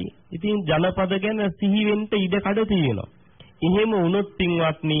ගැනයි ඉතින් ජනපද ගැන සිහි වෙන්න ඉඩ කඩ තියෙනවා. එහෙම වුණොත්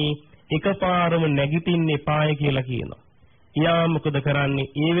පින්වත්නි එකපාරම නැගිටින්න එපාය කියලා කියනවා. ඊයා මොකද කරන්නේ?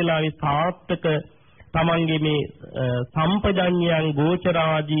 ඒ වෙලාවේ සාත්තක තමන්ගේ මේ සම්පජඤ්ඤයන්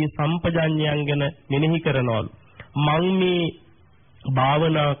ගෝචරාදී සම්පජඤ්ඤයන් ගැන මෙනෙහි කරනවලු. මං මේ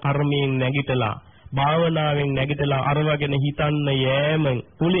භාවනා කර්මයෙන් භාවනාවෙන් නැගිටලා අර වගේ හිතන්න යෑම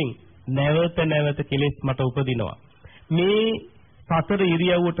තුලින් නැවත කෙලෙස් මට උපදිනවා. මේ සතර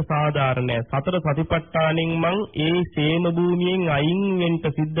ඉරියව්වට සාධාරණයි. සතර සතිපට්ඨානෙන් මං ඒ සේම භූමියෙන් අයින් වෙන්න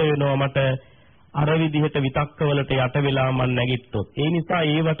සිද්ධ වෙනවා මට අර විදිහට විතක්කවලට යට වෙලා මං නැගිට්ටොත්. ඒ නිසා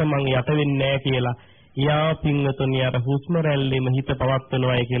ඒවට මං යට වෙන්නේ නැහැ කියලා යා පින්වතුනි අර හුස්ම රැල්ලෙම හිත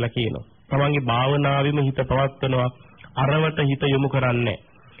පවත්වනවායි කියලා කියනවා. තමන්ගේ භාවනාවෙම හිත පවත්වනවා. අරවට හිත යොමු කරන්නේ.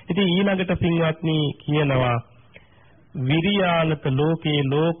 ඉතින් ඊළඟට පින්වත්නි කියනවා විරියානත ලෝකේ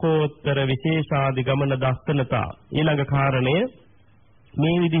ලෝකෝත්තර විශේෂාදි ගමන දස්සනතා. ඊළඟ කාරණය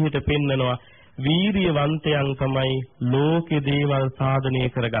මේ විදිහට පෙන්නනවා වීරියවන්තයන් තමයි ලෝකේ දේවල් සාධනය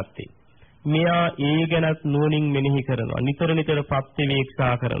කරගත්තේ. මෙයා ඒ ගැනත් නුවණින් මෙනෙහි කරනවා. නිතර නිතර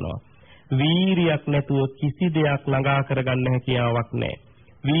ප්‍රත්‍යවේක්ෂා කරනවා. වීරියක් නැතුව කිසි දෙයක් ළඟා කරගන්න හැකියාවක් නැහැ.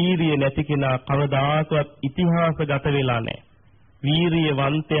 වීරිය නැති කෙනා කවදාකවත් ඉතිහාසගත වෙලා නැහැ.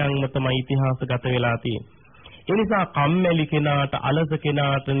 වීරියවන්තයන්ම තමයි ඉතිහාසගත වෙලා තියෙන්නේ. ඒ නිසා කම්මැලි කෙනාට, අලස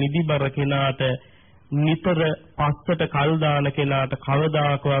කෙනාට, නිදිබර කෙනාට, නිතර පස්සට කල් දාන කෙනාට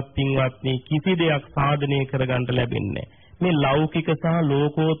කවදාකවත් පින්වත්නි කිසි දෙයක් සාධනය කරගන්න ලැබෙන්නේ නැහැ. මේ ලෞකික සහ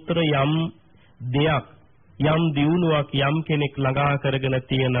ලෝකෝත්තර යම් දෙයක් යම් දියුණුවක් යම් කෙනෙක් ළඟා කරගෙන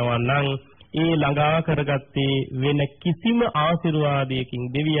තියෙනවා නම් ඒ ළඟා කරගත්තේ වෙන කිසිම ආශිර්වාදයකින්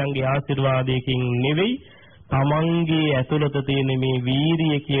දෙවියන්ගේ ආශිර්වාදයකින් නෙවෙයි තමන්ගේ ඇතුළත තියෙන මේ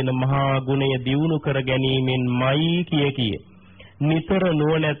වීරිය කියන මහා ගුණය දියුණු කර ගැනීමෙන්මයි කිය. නිතර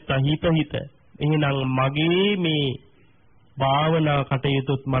නුවණැත්ත හිත එහෙනම් මගේ මේ භාවනා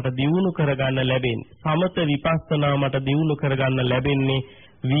කටයුතුත් මට දියුණු කරගන්න ලැබෙන්නේ. සමත විපස්සනා මට දියුණු කරගන්න ලැබෙන්නේ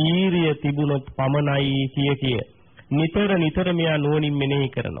වීරිය තිබුණොත් පමණයි කිය. නිතර මෙයා නුවණින් මෙනෙහි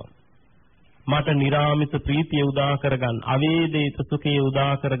කරනවා. මට නිරාමිත ප්‍රීතිය උදා කරගන්න, අවේදිත සුඛය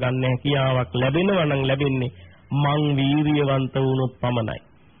උදා කරගන්න හැකියාවක් ලැබෙනවා නම් ලැබෙන්නේ මං වීරියවන්ත වුණොත් පමණයි.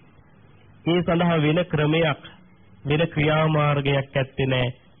 ඒ සඳහා වෙන ක්‍රමයක්, වෙන ක්‍රියාමාර්ගයක් ඇත්තේ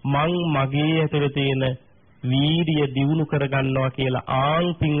නැහැ. මං මගේ ඇතුළේ තියෙන වීරිය දියුණු කරගන්නවා කියලා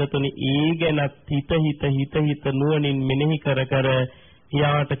ආන් පින්වතුනි ඒ ගැනත් හිත නුවණින් මෙනෙහි කර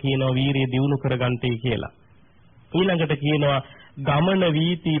එයාට කියනවා වීරිය දියුණු කරගන්නටයි කියලා. ඊළඟට කියනවා ගමන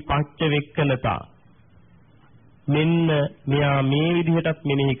වීති පච්ච වෙක්කනතා. මෙන්න මෙයා මේ විදිහටත්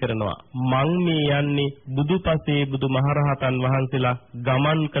මෙනෙහි කරනවා. මං මේ යන්නේ බුදුපසේ බුදුමහරහතන් වහන්සේලා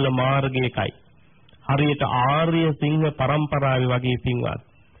ගමන් කළ මාර්ගයකයි. හරියට ආර්ය සිංහ පරම්පරාවේ වගේ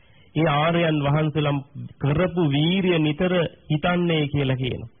පින්වත්. ඒ ආර්යයන් වහන්සේලා කරපු වීරිය නිතර හිතන්නේ කියලා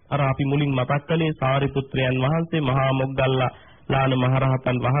කියනවා. අර අපි මුලින් මතක් කළේ සාරිපුත්‍රයන් වහන්සේ, මහා මොග්ගල්ලාන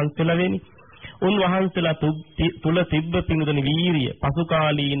මහරහතන් වහන්සේලා වෙනි. උන්වහන්සේලා තුල තිබ්බ පිඟුදෙන වීරිය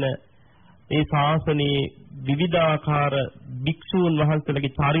පසුකාලීන ඒ ශාසනයේ විවිධාකාර භික්ෂූන්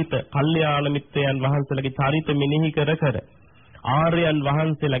වහන්සේලාගේ චරිත, කල්යාණ මිත්‍රයන් වහන්සේලාගේ චරිත මෙනෙහි කර ආර්යයන්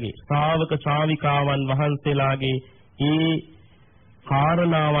වහන්සේලාගේ ශ්‍රාවක ශ්‍රාවිකාවන් වහන්සේලාගේ ඒ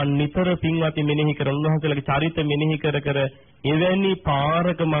කාරණාවන් නිතර පින්වත්නි මෙනෙහි කරන උන්වහන්සේලාගේ චරිත මෙනෙහි කර එවැනි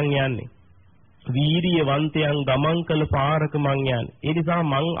පාරක මං යන්නේ. වීරියවන්තයන් ගමන් කළ පාරක මං යන්නේ. ඒ නිසා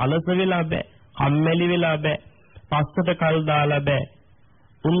මං අලස වෙලා බෑ, කම්මැලි වෙලා බෑ, පස්සට කල් දාලා බෑ.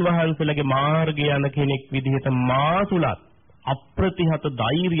 උන්වහන්සේලාගේ මාර්ගය යන කෙනෙක් විදිහට මා තුලත් අප්‍රතිහත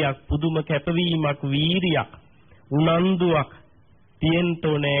ධෛර්යයක්, පුදුම කැපවීමක්, වීරියක්, උනන්දුවක් තියෙන්න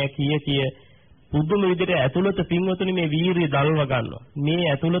ඕනේ කිය පුදුම විදිහට ඇතුළත පින්වතුනි මේ වීරිය දල්ව ගන්නවා. මේ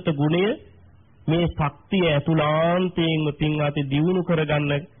ඇතුළත ගුණය, මේ ශක්තිය ඇතුළාන්තයෙන්ම පින්වත්නි දියුණු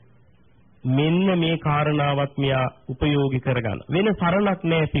කරගන්න මෙන්න මේ කාරණාවත් මෙයා උපයෝගී කරගන්න. වෙන සරණක්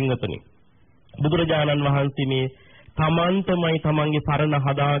නැහැ පින්වතුනි. බුදුරජාණන් වහන්සේ මේ තමන්ටමයි තමන්ගේ සරණ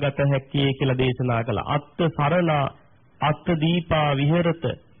හදාගත හැක්කේ කියලා දේශනා කළා. අත්ත සරණ අත්ත දීපා විහෙරත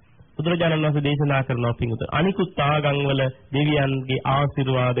බුදුරජාණන් වහන්සේ දේශනා කරනවා පින්වතුනි. අනිකුත් ආගම් වල දෙවියන්ගේ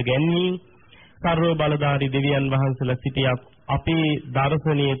ආශිර්වාද ගැනීම සර්ව බලධාරී දෙවියන් වහන්සේලා සිටියත් අපේ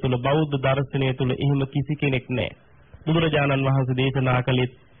දර්ශනීය තුල, බෞද්ධ දර්ශනීය තුල එහෙම කිසි කෙනෙක් නැහැ. බුදුරජාණන් වහන්සේ දේශනා කළේ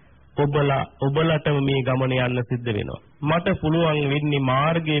ඔබලටම මේ ගමන යන්න සිද්ධ වෙනවා. මට පුළුවන් වෙන්නේ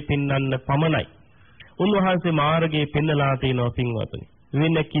මාර්ගය පෙන්වන්න පමණයි. උන්වහන්සේ මාර්ගය පෙන්වලා තිනවා පින්වතුනි.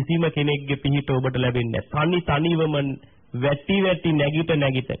 වෙන කිසිම කෙනෙක්ගේ පිහිට ඔබට ලැබෙන්නේ නැහැ. තනිවම වැටි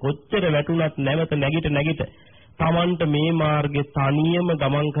නැගිට කොච්චර වැටුණත් නැවත නැගිට Tamanට මේ මාර්ගේ තනියම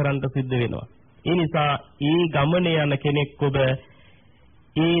ගමන් කරන්න සිද්ධ වෙනවා. ඒ නිසා ඒ ගමන යන කෙනෙක් ඔබ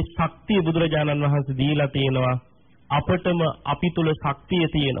ඒ ශක්තිය බුදුරජාණන් වහන්සේ දීලා තියෙනවා. අපටම අපි තුල ශක්තිය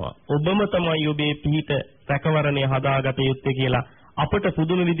තියෙනවා. ඔබම තමයි ඔබේ පිහිට රැකවරණය හදාගත යුත්තේ කියලා අපට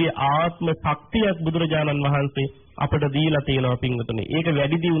පුදුම විදිහේ ආත්ම ශක්තියක් බුදුරජාණන් වහන්සේ අපට දීලා තියෙනවා පින්වතුනි. ඒක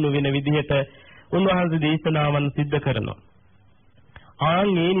වැඩි දියුණු වෙන විදිහට උන්වහන්සේ දේශනාවන් සිද්ධ කරනවා.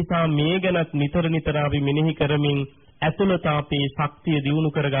 ඒ නිසා මේ ගැනත් නිතර අපි මෙනෙහි කරමින් ඇතුළත අපේ ශක්තිය දියුණු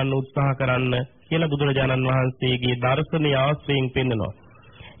කරගන්න උත්සාහ කරන්න කියලා බුදුරජාණන් වහන්සේගේ දර්ශනීය ආශ්‍රයෙන් පෙන්නනවා.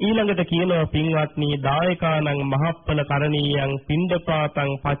 ඊළඟට කියනවා පින්වත්නි දායකානං මහප්පල කරණීයං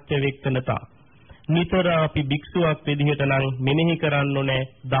පිණ්ඩපාතං පච්චවෙක්කනතා. නිතර අපි භික්ෂුවක් විදිහට නම් මෙනෙහි කරන්න ඕනේ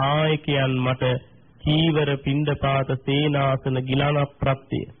දායකයන් මට චීවර පිණ්ඩපාත සේනාසන ගිලන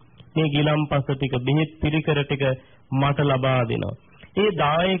ප්‍රත්‍ය. මේ ගිලම්පස ටික බෙහෙත් පිළිකර ටික මට ලබා දෙනවා. ඒ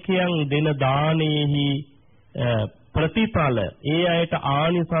දායකයන් දෙන දානෙහි ප්‍රතිඵල ඒ අයට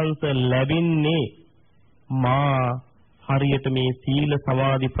ආනිසංස ලැබෙන්නේ මා හරියට මේ සීල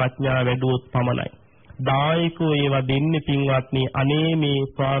සමාධි ප්‍රඥා වැඩුවොත් පමණයි. දායකෝ ඒවා දෙන්නේ පින්වත්නි අනේ මේ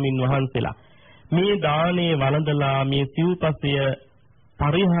ස්වාමින් වහන්සේලා මේ දානේ වළඳලා මේ සිව්පසය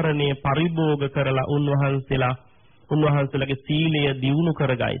පරිහරණය පරිභෝග කරලා උන්වහන්සේලාගේ සීලය දියුණු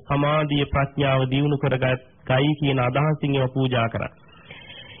කරගයි සමාධිය ප්‍රඥාව දියුණු කරගයි කියන අදහසින් ඒවා පූජා කරා.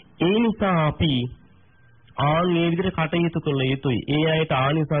 ඒ නිසා අපි මේ විදිහට කටයුතු කළ යුතුයි. ඒ අයට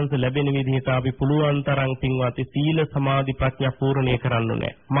ආනිසංස ලැබෙන විදිහට අපි පුළුවන් තරම් පින්වත්නි සීල සමාධි ප්‍රඥා පූර්ණේ කරන්න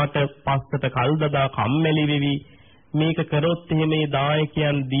ඕනේ. මට පස්සට කල් දදා කම්මැලි වෙවි මේක කරොත් එහෙම මේ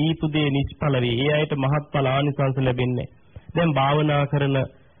දායකයන් දීපු දේ නිෂ්ඵල වේ. ඒ අයට මහත්ඵල ආනිසංස ලැබෙන්නේ. දැන් භාවනා කරන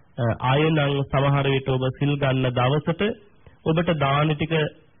අය නම් සමහර විට ඔබ සිල් ගන්න දවසට ඔබට දාන ටික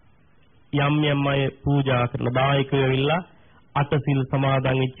යම් අය පූජා කරන දායකයෝ ඇවිල්ලා අටසිල්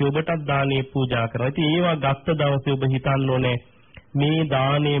සමාදන් වෙච්ච ඔබටත් දානේ පූජා කරනවා. ඉතින් ඒවා ගත්ත දවසේ ඔබ හිතන්න ඕනේ මේ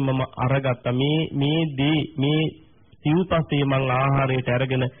දානේ මම අරගත්තා. මේ සිව්පස්සේ මං ආහාරයට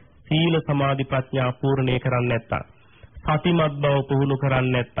අරගෙන සීල සමාධි ප්‍රඥා පූර්ණේ කරන්නේ නැත්තම් සතිමත් බව පුහුණු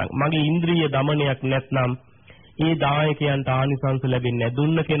කරන්නේ නැත්තම් මගේ ඉන්ද්‍රිය දමනයක් නැත්නම් ඒ දායකයන්ට ආනිසංස ලැබෙන්නේ නැහැ.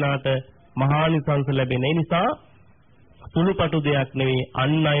 දුන්න කෙනාට මහානිසංස ලැබෙන්නේ. ඒ නිසා සුළුපටු දෙයක් නෙවෙයි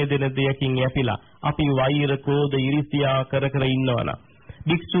අන් අය දෙන දෙයකින් යැපිලා අපි වෛර ක්‍රෝධ ඉරිසියා කර ඉන්නවනම්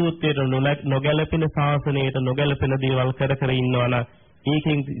භික්ෂුත්වයට නොගැලපෙන ශාසනයට නොගැලපෙන දේවල් කර ඉන්නවනම්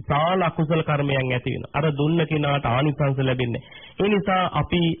ඒකෙන් විශාල අකුසල කර්මයන් ඇති වෙනවා. අර දුන්න කෙනාට ආනිසංස ලැබෙන්නේ. ඒ නිසා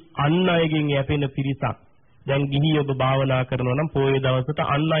අපි අන් අයගෙන් යැපෙන පිරිසක් දැන් ගිහි ඔබ භාවනා කරනවා නම් පොයේ දවසට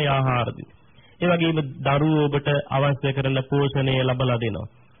අන් අය ආහාර දෙන්න. ඒ වගේම දරුවෝ ඔබට අවශ්‍ය කරන පෝෂණය ලබලා දෙනවා.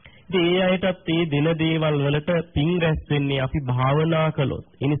 ඉතින් ඒ අයටත් මේ දින දේවල් වලට පින් රැස් වෙන්නේ අපි භාවනා කළොත්.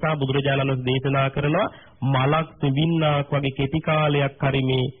 ඒ නිසා බුදුරජාණන් වහන්සේ දේශනා කරනවා මලක් තිබින්නාක් වගේ කෙටි කාලයක් හරි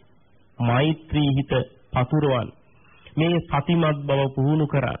මේ මෛත්‍රී හිත පතුරවන්න. මේ සතිමත් බව පුහුණු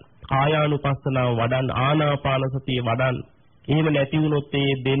කරන් කායානුපස්සනාව වඩන් ආනාපාන සතිය වඩන්. එහෙම නැති වුණොත්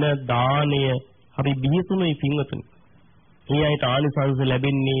මේ දෙන දාණය හරි බිහිසුණුයි පින්වතුනි. ඒ අයට ආනිසංස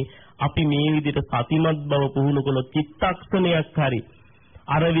ලැබෙන්නේ අපි මේ විදිහට සතිමත් බව පුහුණු කළොත් චිත්තක්ෂණයක් හරි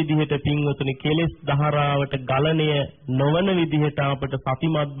අර විදිහට පින්වතුනි කෙලෙස් දහරාවට ගලණය නොවන විදිහට අපට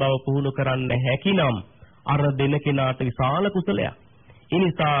සතිමත් බව පුහුණු කරන්න හැකිනම් අර දෙන කෙනාට විශාල කුසලයක්. ඒ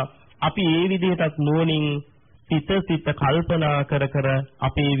නිසා අපි මේ විදිහටත් නුවණින් සිත කල්පනා කර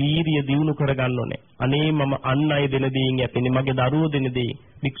අපේ වීරිය දියුණු කරගන්න ඕනේ. අනේ මම අන් අය දෙන දෙයින් යැපෙන්නේ මගේ දරුවෝ දෙන දෙයින්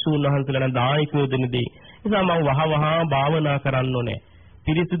වික්ෂුන් වහන්සේලා දායකයෝ දෙන දෙයින්. නිසා මම වහවහ භාවනා කරන්න ඕනේ.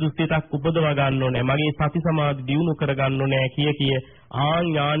 පිරිසිදු සිතක් උපදවා ගන්න ඕනේ. මගේ සති සමාධි දියුණු කරගන්න ඕනේ කිය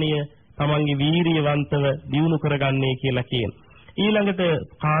ඥානීය තමන්ගේ වීරියවන්තව දියුණු කරගන්නේ කියලා කියන. ඊළඟට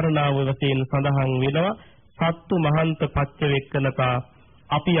කාරණාව වශයෙන් සඳහන් වෙනවා සත්තු මහන්ත පච්චවෙක්කනතා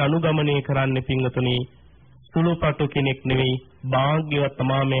අපි අනුගමනය කරන්නේ පින්වතුනි සුළුපටු කෙනෙක් නෙවෙයි භාග්‍යවත්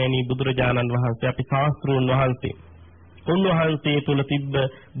තමාමෑණී බුදුරජාණන් වහන්සේ අපි ශාස්ත්‍රූන් වහන්සේ. උන්වහන්සේ තුල තිබ්බ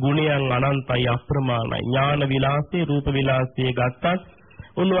ගුණයන් අනන්තයි අප්‍රමාණයි. ඥාන විලාසයේ රූප විලාසයේ ගත්තත්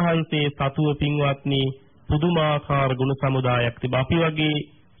උන්වහන්සේ සතුව පින්වත්නි පුදුමාකාර ගුණ සමුදායක් තිබා. අපි වගේ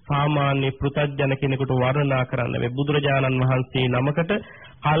සාමාන්‍ය පෘථග්ජන කෙනෙකුට වර්ණනා කරන්න බැහැ. බුදුරජාණන් වහන්සේ නමකට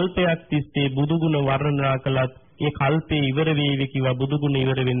කල්පයක් තිස්සේ බුදු ගුණ වර්ණනා කළත් ඒ කල්පේ ඉවර වේවි කිව්වා බුදු ගුණ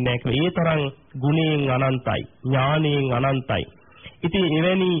ඉවර වෙන්නේ නැහැ කියලා. ඒ තරම් ගුණයෙන් අනන්තයි, ඥානයෙන් අනන්තයි. ඉතින්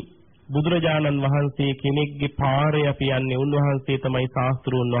එවැනි බුදුරජාණන් වහන්සේ කෙනෙක්ගේ පාරේ අපි යන්නේ. උන්වහන්සේ තමයි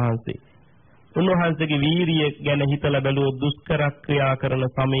ශාස්ත්‍රූන් වහන්සේ. උන්වහන්සේගේ වීරිය ගැන හිතලා බැලුවොත් දුෂ්කර ක්‍රියා කරන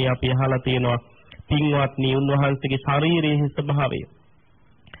සමයේ අපි අහලා තියෙනවා පින්වත්නි උන්වහන්සේගේ ශාරීරික ස්වභාවය.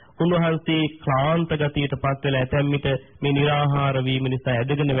 උන්වහන්සේ ක්ලාන්ත ගතියටපත් වෙලා ඇතැම් විට මේ निराහාර වීම නිසා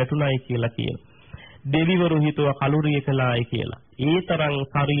ඇදගෙන වැටුණායි කියලා කියනවා. දෙවිවරු හිතුවා කලුරිය කළායි කියලා. ඒ තරම්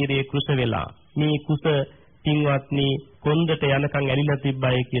ශාරීරික කුස වෙලා මේ කුස පින්වත්නි කොන්දට යනකම් ඇලිලා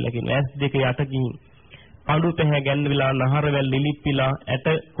තිබ්බයි කියලා කියනවා. ඇස් දෙක යට ගිහින් පඳු පැහැ ගැන්විලා නහරවැල් ලිලිප්පිලා ඇට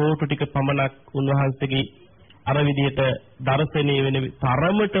කෝටු ටික පමණක් උන්වහන්සේගේ අර විදිහට දර්ශනීය වෙන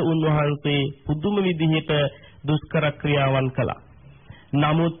තරමට උන්වහන්සේ පුදුම විදිහට දුෂ්කර ක්‍රියාවන් කළා.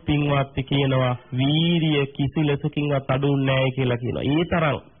 නමුත් පින්වත්නි කියනවා වීරිය කිසි ලෙසකින්වත් අඩුන්නේ නැහැ කියලා කියනවා. ඒ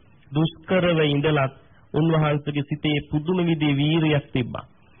තරම් දුෂ්කරව ඉඳලත් උන්වහන්සේගේ සිතේ පුදුම විදිහේ වීරියක් තිබ්බා.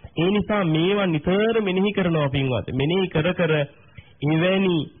 ඒ නිසා මේවා නිතර මෙනෙහි කරනවා පින්වත්නි. මෙනෙහි කර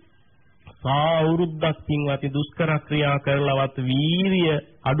එවැනි අවුරුද්දක් පින්වත්නි දුෂ්කර ක්‍රියා කරලවත් වීරිය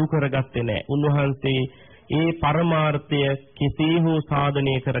අඩු කරගත්තේ නැහැ. උන්වහන්සේ ඒ පරමාර්ථය කෙසේ හෝ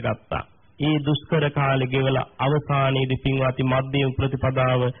සාධනය කරගත්තා. ඒ දුෂ්කර කාලෙ ගෙවලා අවසානයේදී පින්වත්නි මධ්‍යම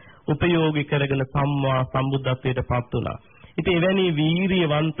ප්‍රතිපදාව උපයෝගී කරගෙන සම්මා සම්බුද්ධත්වයට පත් වුණා. ඉතින් එවැනි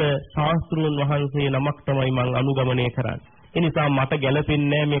වීරියවන්ත ශාස්ත්‍රූන් වහන්සේ නමක් තමයි මම අනුගමනය කරන්නේ. ඒ නිසා මට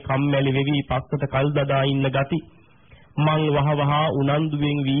ගැළපෙන්නේ මේ කම්මැලි වෙවි පස්සට කල් දදා ඉන්න ගති. මං වහවහ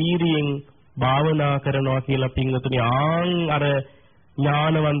උනන්දුවෙන් වීරියෙන් භාවනා කරනවා කියලා පින්වතුනි අර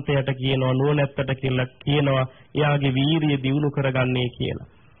ඥානවන්තයට කියනවා නුවණැත්තට කියලා කියනවා එයාගේ වීරිය දියුණු කරගන්නේ කියලා.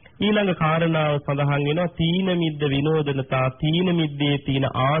 ඊළඟ කාරණාව සඳහන් වෙනවා තීන මිද්ද විනෝදනතා තීන මිද්දේ තීන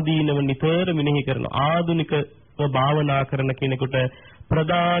ආදීනව නිතර මෙනෙහි කරන ආධුනික භාවනා කරන කෙනෙකුට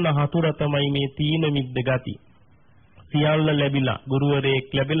ප්‍රධාන හතුර තමයි මේ තීන මිද්ද ගති. සියල්ල ලැබිලා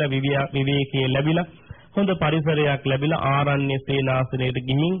ගුරුවරයෙක් ලැබිලා විවේකයේ ලැබිලා හොඳ පරිසරයක් ලැබිලා ආරණ්‍ය සේනාසනයට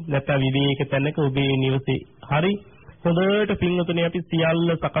ගිහින් නැත්නම් විවේක තැනක ඔබේ නිවසේ හරි හොඳට පින්වතුනි අපි සියල්ල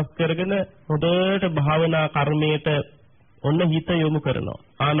සකස් කරගෙන හොඳට භාවනා කර්මයට ඔන්න හිත යොමු කරනවා.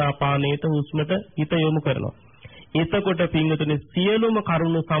 ආනාපානයට හුස්මට හිත යොමු කරනවා. එතකොට පින්වතුනි සියලුම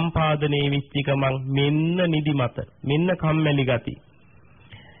කරුණු සම්පාදනයේ වෙච්ච ගමන් මෙන්න නිදිමත, මෙන්න කම්මැලි ගති.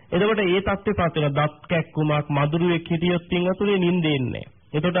 එතකොට ඒ තත්ත්වපත් වෙන දත් කැක්කුමක් මధుරයක් හිටියොත් පින්වතුනි නිින්දෙන්නේ නැහැ.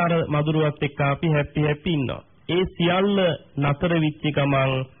 එතකොට අර මధుරවත් එක්ක අපි හැපි ඉන්නවා. ඒ සියල්ල නතර වෙච්ච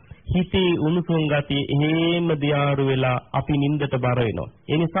ගමන් හිතේ උණුසුම් ගතිය එහෙම දියාරු වෙලා අපි නිින්දට බර වෙනවා.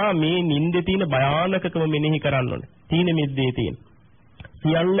 ඒ නිසා මේ නිින්දේ තියෙන භයානකකම මෙනෙහි කරන්න ඕනේ. තීන මිද්දේ තියෙන.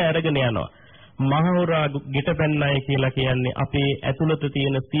 සියල්ල අරගෙන යනවා. මහහොරා ගෙට පැන්නයි කියලා කියන්නේ අපේ ඇතුළත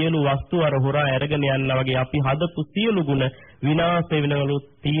තියෙන සියලු වස්තු අර හොරා අරගෙන යනවා වගේ අපි හදපු සියලු ගුණ විනාශ වෙනවලු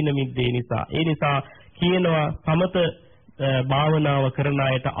තීන මිද්දේ නිසා. ඒ නිසා කියනවා සමත භාවනාව කරන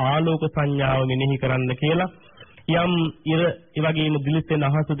අයට ආලෝක සංඥාව මෙනෙහි කරන්න කියලා. යම් ඒ වගේම දිලිසෙන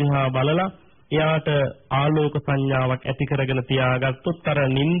අහස දිහා බලලා එයාට ආලෝක සංඥාවක් ඇති කරගෙන තියාගත්තොත් අර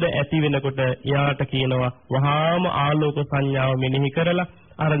නිින්ද ඇති වෙනකොට එයාට කියනවා වහාම ආලෝක සංඥාව මෙනෙහි කරලා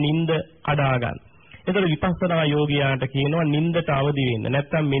අර නිින්ද කඩා ගන්න. එතකොට විපස්සනා යෝගියාට කියනවා නිින්දට අවදි වෙන්න.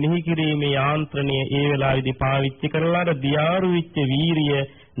 නැත්තම් මෙනෙහි කිරීමේ යාන්ත්‍රණය ඒ වෙලාවේදී පාවිච්චි කරලා අර දියාරු වෙච්ච වීරිය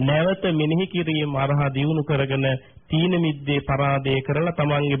නැවත මෙනෙහි කිරීම අරහා දියුණු කරගෙන තීන මිද්දේ පරාදේ කරලා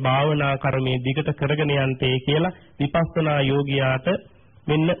තමන්ගේ භාවනා කර්මයේ දිගට කරගෙන යන්ටේ කියලා විපස්සනා යෝගියාට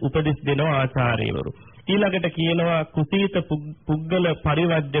මෙන්න උපදෙස් දෙනවා ආචාර්යවරු. ඊළඟට කියනවා කුසීත පුද්ගල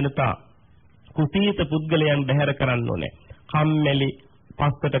පරිවර්ජනතා. කුසීත පුද්ගලයන් බැහැර කරන්න ඕනේ. කම්මැලි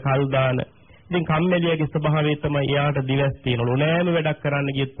පස්සට කල් දාන. ඉතින් කම්මැලියගේ ස්වභාවය තමයි එයාට දිවස් තියෙනලු. නෑම වැඩක්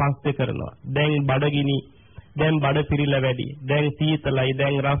කරන්න ගියත් පස්සේ කරනවා. දැන් බඩගිනි, දැන් බඩ පිරිලා වැඩි, දැන් සීතලයි,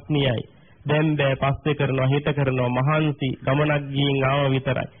 දැන් රස්නියයි. දැන් බෑ පස්සේ කරනවා, හිත කරනවා, මහන්සි ගමනක් ගිහින් ආව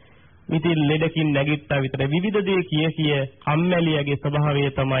විතරයි. ඉතින් ලෙඩකින් නැගිට්ටා විතර විවිධ දේ කිය කම්මැලියගේ ස්වභාවය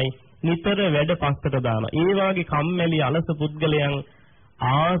තමයි නිතර වැඩ පස්සට දානවා. ඒ වාගේ කම්මැලි අලස පුද්ගලයන්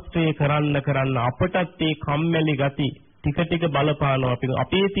ආශ්‍රය කරන්න අපටත් ඒ කම්මැලි ගති ටික ටික බලපානවා.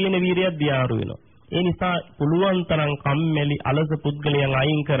 අපේ තියෙන වීරියක් දියාරු වෙනවා. ඒ නිසා පුළුවන් තරම් කම්මැලි අලස පුද්ගලයන්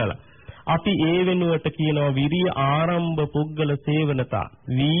අයින් කරලා අපි ඒ වෙනුවට කියනවා විරිය ආරම්භ පුද්ගල සේවනතා.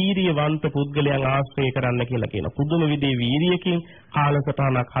 වීරියවන්ත පුද්ගලයන් ආශ්‍රය කරන්න කියලා කියනවා. පුදුම විදිහේ වීරියකින්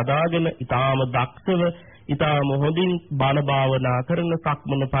කාලසටහනක් හදාගෙන ඊටාම දක්ෂව ඊටාම හොඳින් බණ භාවනා කරන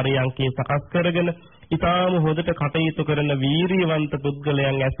සක්මන පරියන්කේ සකස් කරගෙන ඊටාම හොඳට කටයුතු කරන වීරියවන්ත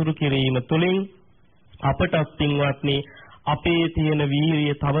පුද්ගලයන් ඇසුරු කිරීම තුළින් අපට පින්වත්නි අපේ තියෙන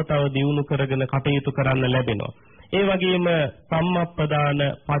වීරිය තව තව දියුණු කරගෙන කටයුතු කරන්න ලැබෙනවා. ඒ වගේම සම්මප්පදාන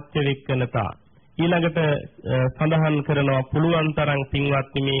පච්චවෙක්කනතා ඊළඟට සඳහන් කරනවා පුළුවන් තරම්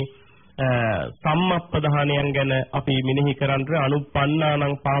පින්වත්නි මේ සම්මප්පදානයන් ගැන අපි මෙනෙහි කරන්නේ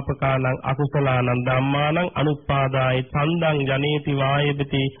අනුප්පන්නානං පාපකානං අකුසලානං ධම්මානං අනුපාදාය ඡන්දං ජනේති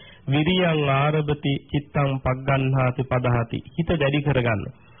වායබති විරියං ආරභති චිත්තං පග්ගණ්හාති පදහති. හිත දැඩි කරගන්න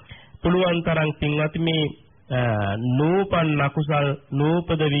පුළුවන් තරම් පින්වත්නි මේ නූපන් අකුසල්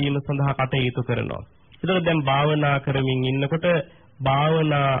නූපද වීම සඳහා කටයුතු කරනවා. ඒතකොට දැන් භාවනා කරමින් ඉන්නකොට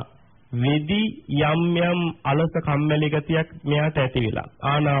භාවනා වෙදී යම් යම් අලස කම්මැලි ගතියක් මෙයාට ඇති වෙලා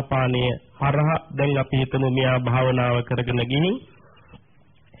ආනාපානය හරහා දැන් අපි හිතමු මෙයා භාවනාව කරගෙන ගිහින්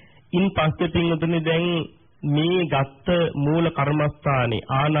ඉන් පස්සේ පින්වතුනි දැන් මේ ගත්ත මූල කර්මස්ථානේ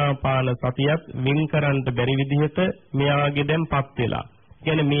ආනාපාන සතියත් වෙන් කරන්න බැරි විදිහට මෙයාගේ දැන්පත් වෙලා.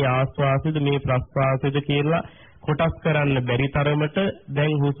 කියන්නේ මේ ආස්වාසයද මේ ප්‍රස්වාසයද කියලා කොටස් කරන්න බැරි තරමට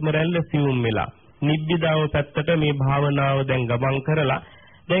දැන් හුස්ම රැල්ල සිවුම් වෙලා. නිබ්බිදාව පැත්තට මේ භාවනාව දැන් ගමන් කරලා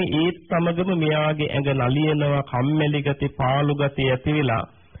දැන් ඒත් සමගම මෙයාගේ ඇඟ නලියනවා කම්මැලි ගති පාළු ගති ඇති වෙලා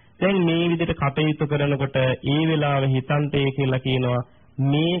දැන් මේ විදිහට කටයුතු කරනකොට ඒ වෙලාවෙ හිතන්තේ කියලා කියනවා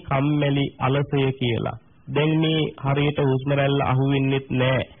මේ කම්මැලි අලසය කියලා. දැන් මේ හරියට හුස්ම රැල්ල අහුවෙන්නෙත්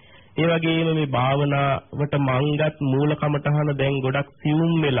නැහැ. ඒ වගේම මේ භාවනාවට මංගත් මූලකමටහන දැන් ගොඩක්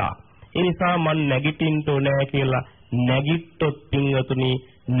සිවුම් වෙලා. ඒ නිසා මන් නැගිටින්න ඕනේ කියලා නැගිට්ටොත් පින්වතුනි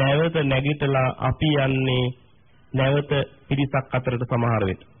නැවත නැගිටලා අපි යන්නේ නැවත පිරිසක් අතරට සමහර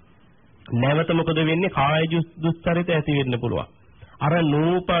වෙලට. නැවත මොකද වෙන්නේ? කාය දුස්චරිත ඇති වෙන්න පුළුවන්. අර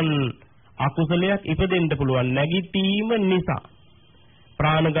නූපන් අකුසලයක් ඉපදෙන්න පුළුවන් නැගිටීම නිසා.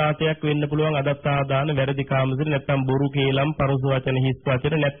 ප්‍රාණඝාතයක් වෙන්න පුළුවන් අදත්තාදාන වැරදි කාමසිර නැත්තම් බොරු කේලම් පරුස වචන හිස්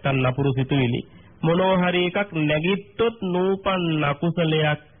වචන නැත්තම් නපුරු සිතුවිලි මොනවා හරි එකක් නැගිට්ටොත් නූපන්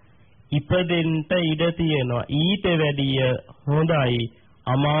අකුසලයක් ඉපදෙන්න ඉඩ තියෙනවා. ඊට වැඩිය හොඳයි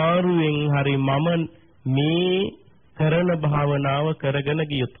අමාරුවෙන් හරි මම මේ කරන භාවනාව කරගෙන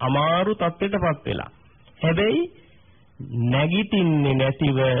ගියොත් අමාරු තත්ත්වයටපත් වෙලා. හැබැයි නැගිටින්නේ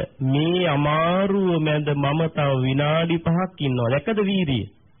නැතිව මේ අමාරුව මැද මම තව විනාඩි 5ක් ඉන්නවා. දැක්කද වීරිය?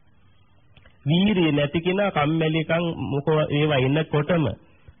 වීරිය නැති කෙනා කම්මැලිකම් මොකෝ ඒවා එනකොටම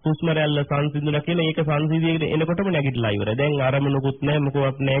හුස්ම රැල්ල සංසිඳුණා කියලා ඒක සංසිඳියකට එනකොටම නැගිටලා ඉවරයි. දැන් අරමුණකුත් නැහැ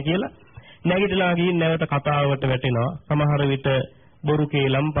මොකවත් නැහැ කියලා නැගිටලා ගිහින් නැවත කතාවට වැටෙනවා. සමහර විට බොරු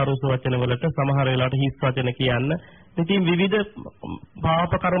කේලම් පරුස වචන වලට සමහර වෙලාවට හිස් වචන කියන්න. ඉතින් විවිධ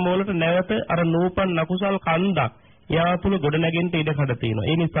පාප කර්ම වලට නැවත අර නූපන් අකුසල් කන්දක් යාතුළු ගොඩ නැගෙන්න ඉඩ කඩ තියෙනවා.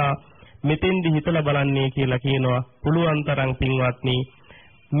 ඒ නිසා මෙතෙන්දි හිතලා බලන්නේ කියලා කියනවා. පුළුවන් තරම් පින්වත්නි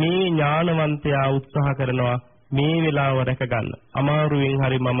මේ ඥානවන්තයා උත්සාහ කරනවා මේ වෙලාව රැක ගන්න. අමාරුවෙන්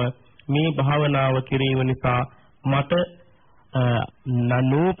හරි මම මේ භාවනාව කිරීම නිසා මට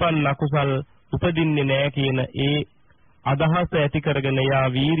නූපන් අකුසල් උපදින්නේ නැහැ කියන ඒ අදහස ඇති කරගෙන යා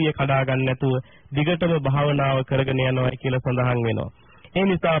වීරිය කඩා ගන්න නැතුව දිගටම භාවනාව කරගෙන යනවා කියලා සඳහන් වෙනවා. ඒ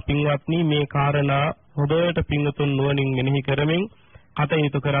නිසා පින්වත්නි මේ කාරණා හොඳට පින්තුන් නුවණින් මෙනෙහි කරමින්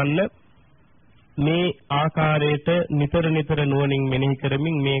කටයුතු කරන්න. මේ ආකාරයට නිතර නිතර නුවණින් මෙනෙහි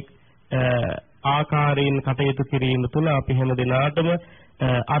කරමින් මේ ආකාරයෙන් කටයුතු කිරීම තුළ අපි හැම දිනාටම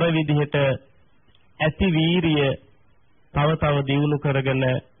අර විදිහට ඇති වීරිය තව තව දියුණු කරගෙන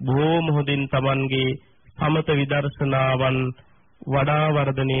බොහොම හොඳින් Tamanගේ සමත විදර්ශනාවන් වඩා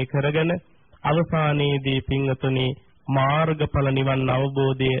වර්ධනය කරගෙන අවසානයේදී පින්තුනි මාර්ගඵල නිවන්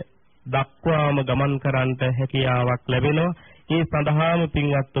අවබෝධය දක්වාම ගමන් කරන්නට හැකියාවක් ලැබෙනවා. ඒ සඳහාම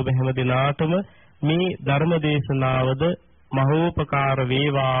පින්වත් ඔබ හැම දිනාටම මේ ධර්ම දේශනාවද මහෝපකාර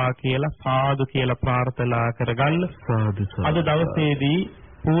වේවා කියලා සාදු කියලා ප්‍රාර්ථනා කරගන්න. අද දවසේදී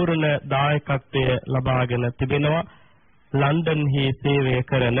පූර්ණ දායකත්වය ලබාගෙන තිබෙනවා ලන්ඩන්හි සේවය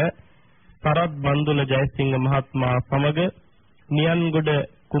කරන සරත් බන්දුල ජයසිංහ මහත්මයා සමග නියන්ගොඩ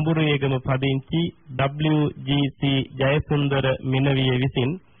කුඹුරේගම පදිංචි WGC ජයසුන්දර මිනවිය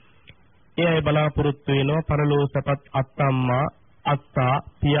විසින් ඒ අය බලාපොරොත්තු වෙනවා පරලෝ සපත් අත්තම්මා අත්තා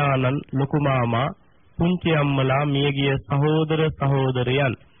පියාණන් ලොකු මාමා පුංචි අම්මලා මියගිය සහෝදර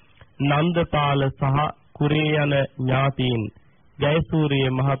සහෝදරයන් නන්දපාල සහ කුරේ යන ඥාතීන් ජයසූරිය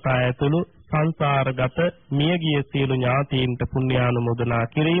මහතා ඇතුළු සංසාරගත මියගිය සියලු ඥාතීන්ට පුණ්‍යානුමෝදනා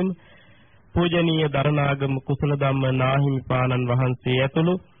කිරීම පූජනීය දරණාගම කුසල ධම්ම නාහිමිපාණන් වහන්සේ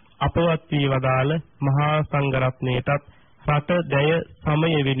ඇතුළු අපවත් වී වදාළ මහා සංඝරත්නයටත් රට දැය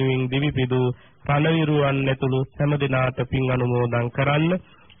සමය වෙනුවෙන් දිවිපිදූ රණවිරුවන් ඇතුළු සෑම දිනාට පින් අනුමෝදන් කරන්න.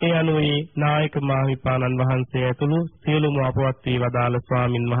 ඒ අනුවේ නායක මාහිමිපාණන් වහන්සේ ඇතුළු සියලුම අපවත් වී වදාළ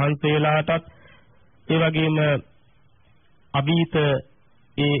ස්වාමින් වහන්සේලාටත් ඒ වගේම අභීත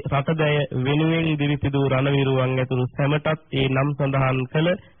ඒ රටදැය වෙනුවෙන් දිවිපිදූ රණවිරුවන් ඇතුළු සැමටත් ඒ නම් සඳහන් කළ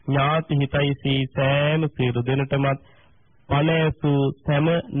ඥාති හිතයිසී සෑම සියලු දෙනටමත් පණැසු සෑම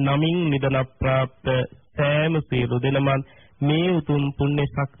නමින් නිදන ප්‍රාප්ත සෑම සියලු දෙනමත් මේ උතුම් පුණ්‍ය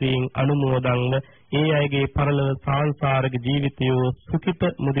ශක්තියෙන් අනුමෝදන්ව ඒ අයගේ පරලොව සාංශාරික ජීවිතය සුඛිත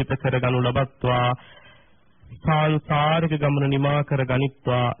මුදිත කරගනු ලබත්වා සාංශාරික ගමන නිමා කර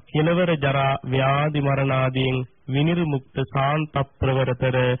ගනිත්වා කෙලවර ජරා ව්‍යාධි මරණ ආදීන් විනිර්මුක්ත සාන්ත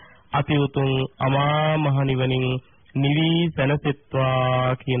ප්‍රවරතර අති උතුම් අමා මහ නිවනින් නිවි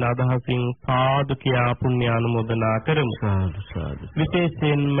සැනසෙත්වා කියන අදහසින් සාදු කියා පුණ්‍ය අනුමෝදනා කරමු.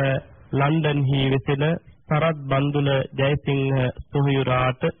 විශේෂයෙන්ම ලන්ඩන්හි වෙසෙන සරත් බන්දුල ජයසිංහ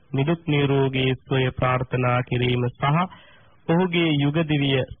සොහොයුරාට නිදුක් නිරෝගී සුවය ප්‍රාර්ථනා කිරීම සහ ඔහුගේ යුග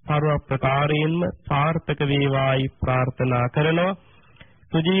දිවිය ਸਰව ප්‍රකාරයෙන්ම සාර්ථක වේවායි ප්‍රාර්ථනා කරනවා.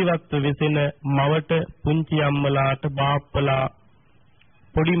 සුජීවත්ව වෙසෙන මවට පුංචි අම්මලාට බාප්පලා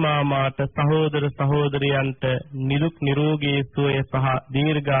පොඩි මාමාට සහෝදර සහෝදරයන්ට නිදුක් නිරෝගී සුවය සහ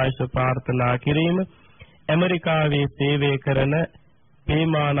දීර්ඝායුෂ ප්‍රාර්ථනා කිරීම. ඇමරිකාවේ සේවය කරන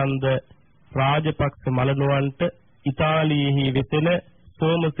ප්‍රේමානන්ද රාජපක්ෂ මලනුවන්ට ඉතාලියෙහි වෙසෙන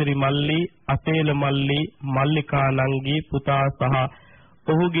සෝමසිරි මල්ලි අසේල මල්ලි මල්ලිකා නංගී පුතා සහ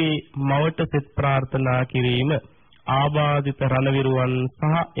ඔහුගේ මවට සෙත් ප්‍රාර්ථනා කිරීම. ආබාධිත රණවිරුවන්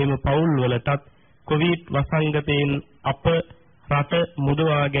සහ එම පවුල් වලටත් කොවිඩ් වසංගතයෙන් අප රට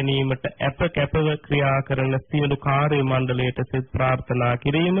මුදවා ගැනීමට අප කැපව ක්‍රියා කරන සියලු කාර්ය මණ්ඩලයට සෙත් ප්‍රාර්ථනා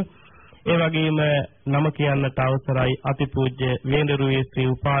කිරීම. ඒ වගේම නම කියන්නට අවසරයි අතිපූජ්‍ය වේඳරුවේ ශ්‍රී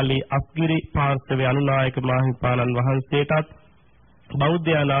උපාලි අස්ගිරි පාර්ශවයේ අනුනායක මාහිමිපාණන් වහන්සේටත්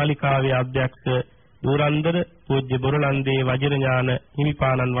බෞද්ධ නාලිකාවේ අධ්‍යක්ෂ දුරන්දර පූජ්‍ය බොරලන්දේ වජිරඥාන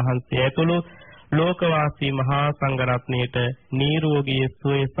හිමිපාණන් වහන්සේ ඇතුළු ලෝකවාසී මහා සංඝරත්නයට නිරෝගී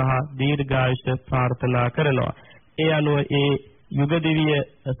සුවය සහ දීර්ඝායුෂ ප්‍රාර්ථනා කරනවා. ඒ අනුව ඒ යුග දිවිය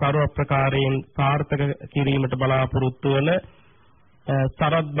ਸਰව ප්‍රකාරයෙන් සාර්ථක කිරීමට බලාපොරොත්තු වන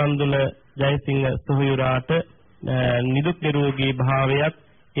සරත් බන්දුල ජයසිංහ සොහොයුරාට නිදුක් නිරෝගී භාවයත්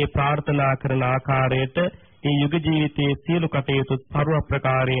ඒ ප්‍රාර්ථනා කරන ආකාරයට ඒ යුග ජීවිතයේ සියලු කටයුතු ਸਰව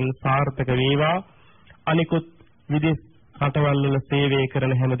ප්‍රකාරයෙන් සාර්ථක වේවා. අනිකුත් විදේශ රටවල් වල සේවය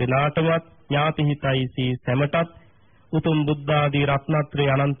කරන හැම දිනාටමත් ඥාති හිතයිසී සැමටත් උතුම් බුද්ධ ආදී රත්නත්‍රේ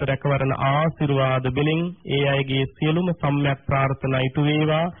අනන්ත රැකවරණ ආශිර්වාද බෙලින් ඒ අයගේ සියලුම සම්‍යක් ප්‍රාර්ථනා ඉටු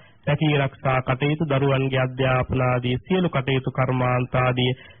වේවා. රැකී ආරක්ෂා කටයුතු දරුවන්ගේ අධ්‍යාපන ආදී සියලු කටයුතු කර්මාන්ත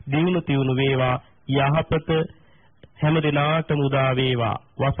ආදී දියුණු තියුණු වේවා. යහපත හැම දිනාටම උදා වේවා.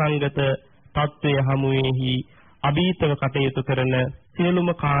 වසංගත තත්ත්වයේ හමුවේහි අභීතව කටයුතු කරන සියලුම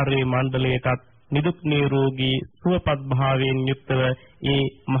කාර්ය මණ්ඩලයටත් නිදුක් නිරෝගී සුවපත් භාවයෙන් යුක්තව ඒ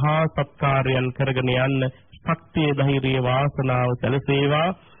මහා සත්කාරයන් කරගෙන යන්න ශක්තිය ධෛර්යය වාසනාව සැලසේවා.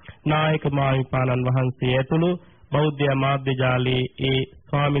 නායක මාහිමිපාණන් වහන්සේ ඇතුළු බෞද්ධ මාධ්‍ය ජාලයේ ඒ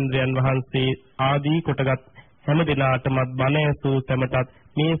ස්වාමින්ද්‍රයන් වහන්සේ ආදී කොටගත් හැම දිනාටමත් බණ ඇසූ සැමටත්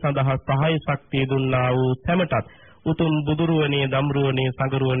මේ සඳහා සහාය ශක්තිය දුන්නා වූ සැමටත් උතුම් බුදුරුවනේ දම්රුවනේ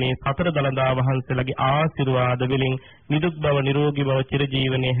සඟරුවනේ සතර දළදා වහන්සේලාගේ ආශිර්වාද වලින් නිදුක් බව නිරෝගී බව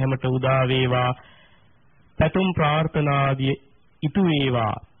චිරජීවනයේ හැමත උදා වේවා. පැතුම් ප්‍රාර්ථනාදී ඉටු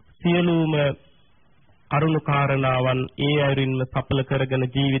වේවා. සියලුම අරුණ කාරණාවන් ඒ අයරින්ම සඵල කරගෙන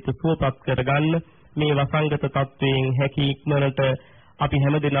ජීවිත සුවපත් කරගන්න මේ වසංගත තත්වයෙන් හැකි ඉක්මනට අපි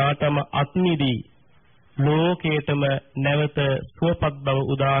හැම දිනාටම අත්මිදී ලෝකේතම නැවත සුවපත් බව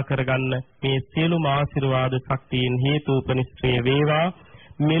උදා කරගන්න මේ සියලුම ආශිර්වාද ශක්තියින් හේතුපනිශ්‍රේ වේවා.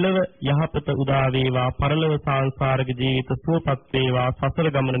 මෙලව යහපත උදා වේවා. පරලොව සංසාරික ජීවිත සුවපත් වේවා. සසර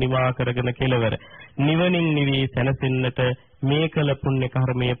ගමන නිවා කරගෙන කෙලවර නිවනින් නිවී සැනසෙන්නට මේ කළ පුණ්‍ය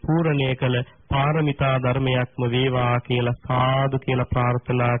කර්මයේ පූර්ණණය කළ පාරමිතා ධර්මයක්ම වේවා කියලා සාදු කියලා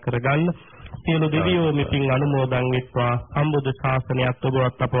ප්‍රාර්ථනා කරගන්න. සියලු දෙවියෝ මෙපින් අනුමෝදන් වෙත්වා. සම්බුද්ධ ශාසනයත්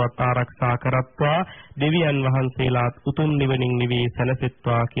ඔබවත් අපවත් ආරක්ෂා කරත්වා. දෙවියන් වහන්සේලාත් උතුම් නිවනින් නිවී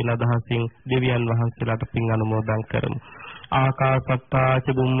සැනසෙත්වා කියන අදහසින් දෙවියන් වහන්සේලාට පින් අනුමෝදන් කරමු. ආකාසත්තා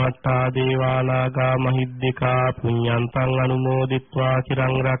ච බුම්මත්තා දේවා නාග මහිද්దికා පුඤ්ඤන්තං අනුමෝදිත්වා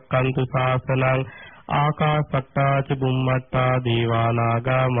චිරං රක්칸තු ශාසනං. ආකාසත්තා ච බුම්මත්තා දේවා නාග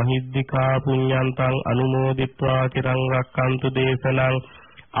මහිද්దికා පුඤ්ඤන්තං අනුමෝදිත්වා චිරං රක්칸තු දේශනං.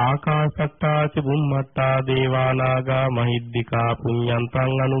 ආකාසත්තා ච බුම්මත්තා දේවා නාග මහිද්దికා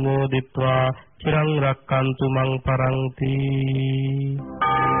පුඤ්ඤන්තං අනුමෝදිත්වා චිරං රක්칸තු මං පරන්ති.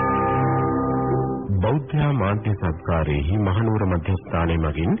 බෞද්ධ මාධ්‍ය සත්කාරයේහි මහනුවර මධ්‍යස්ථානයේ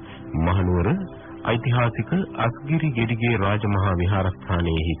මගින් මහනුවර ඓතිහාසික අස්ගිරි ගෙඩිගේ රාජමහා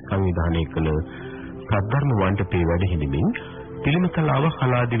විහාරස්ථානයේහි සංවිධානය කළ සද්ධර්ම වණ්ඩපේ වැඩහිඳිමින් පිළිමතලාව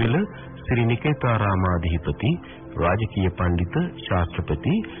හලාදිවල ශ්‍රී නිකේතාරාමාධිපති රාජකීය පඬිත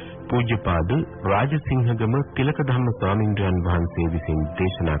ශාස්ත්‍රපති පූජ්‍යපාද රාජසිංහගම තිලකධම්ම ස්වාමීන්ද්‍රයන් වහන්සේ විසින්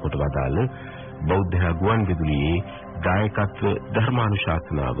දේශනා කොට වදාළ බෞද්ධ ගුවන් විදුලියේ දායකත්ව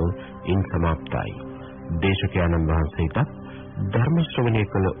ධර්මානුශාසනාව ඉන් සමාප්තයි. දේශකයන්න් වහන්සේටත් ධර්ම ශ්‍රවණය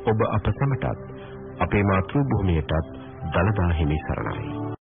කළ ඔබ අප සැමටත් අපේ මාතෘ භූමියටත් දලදා හිමි සරණයි.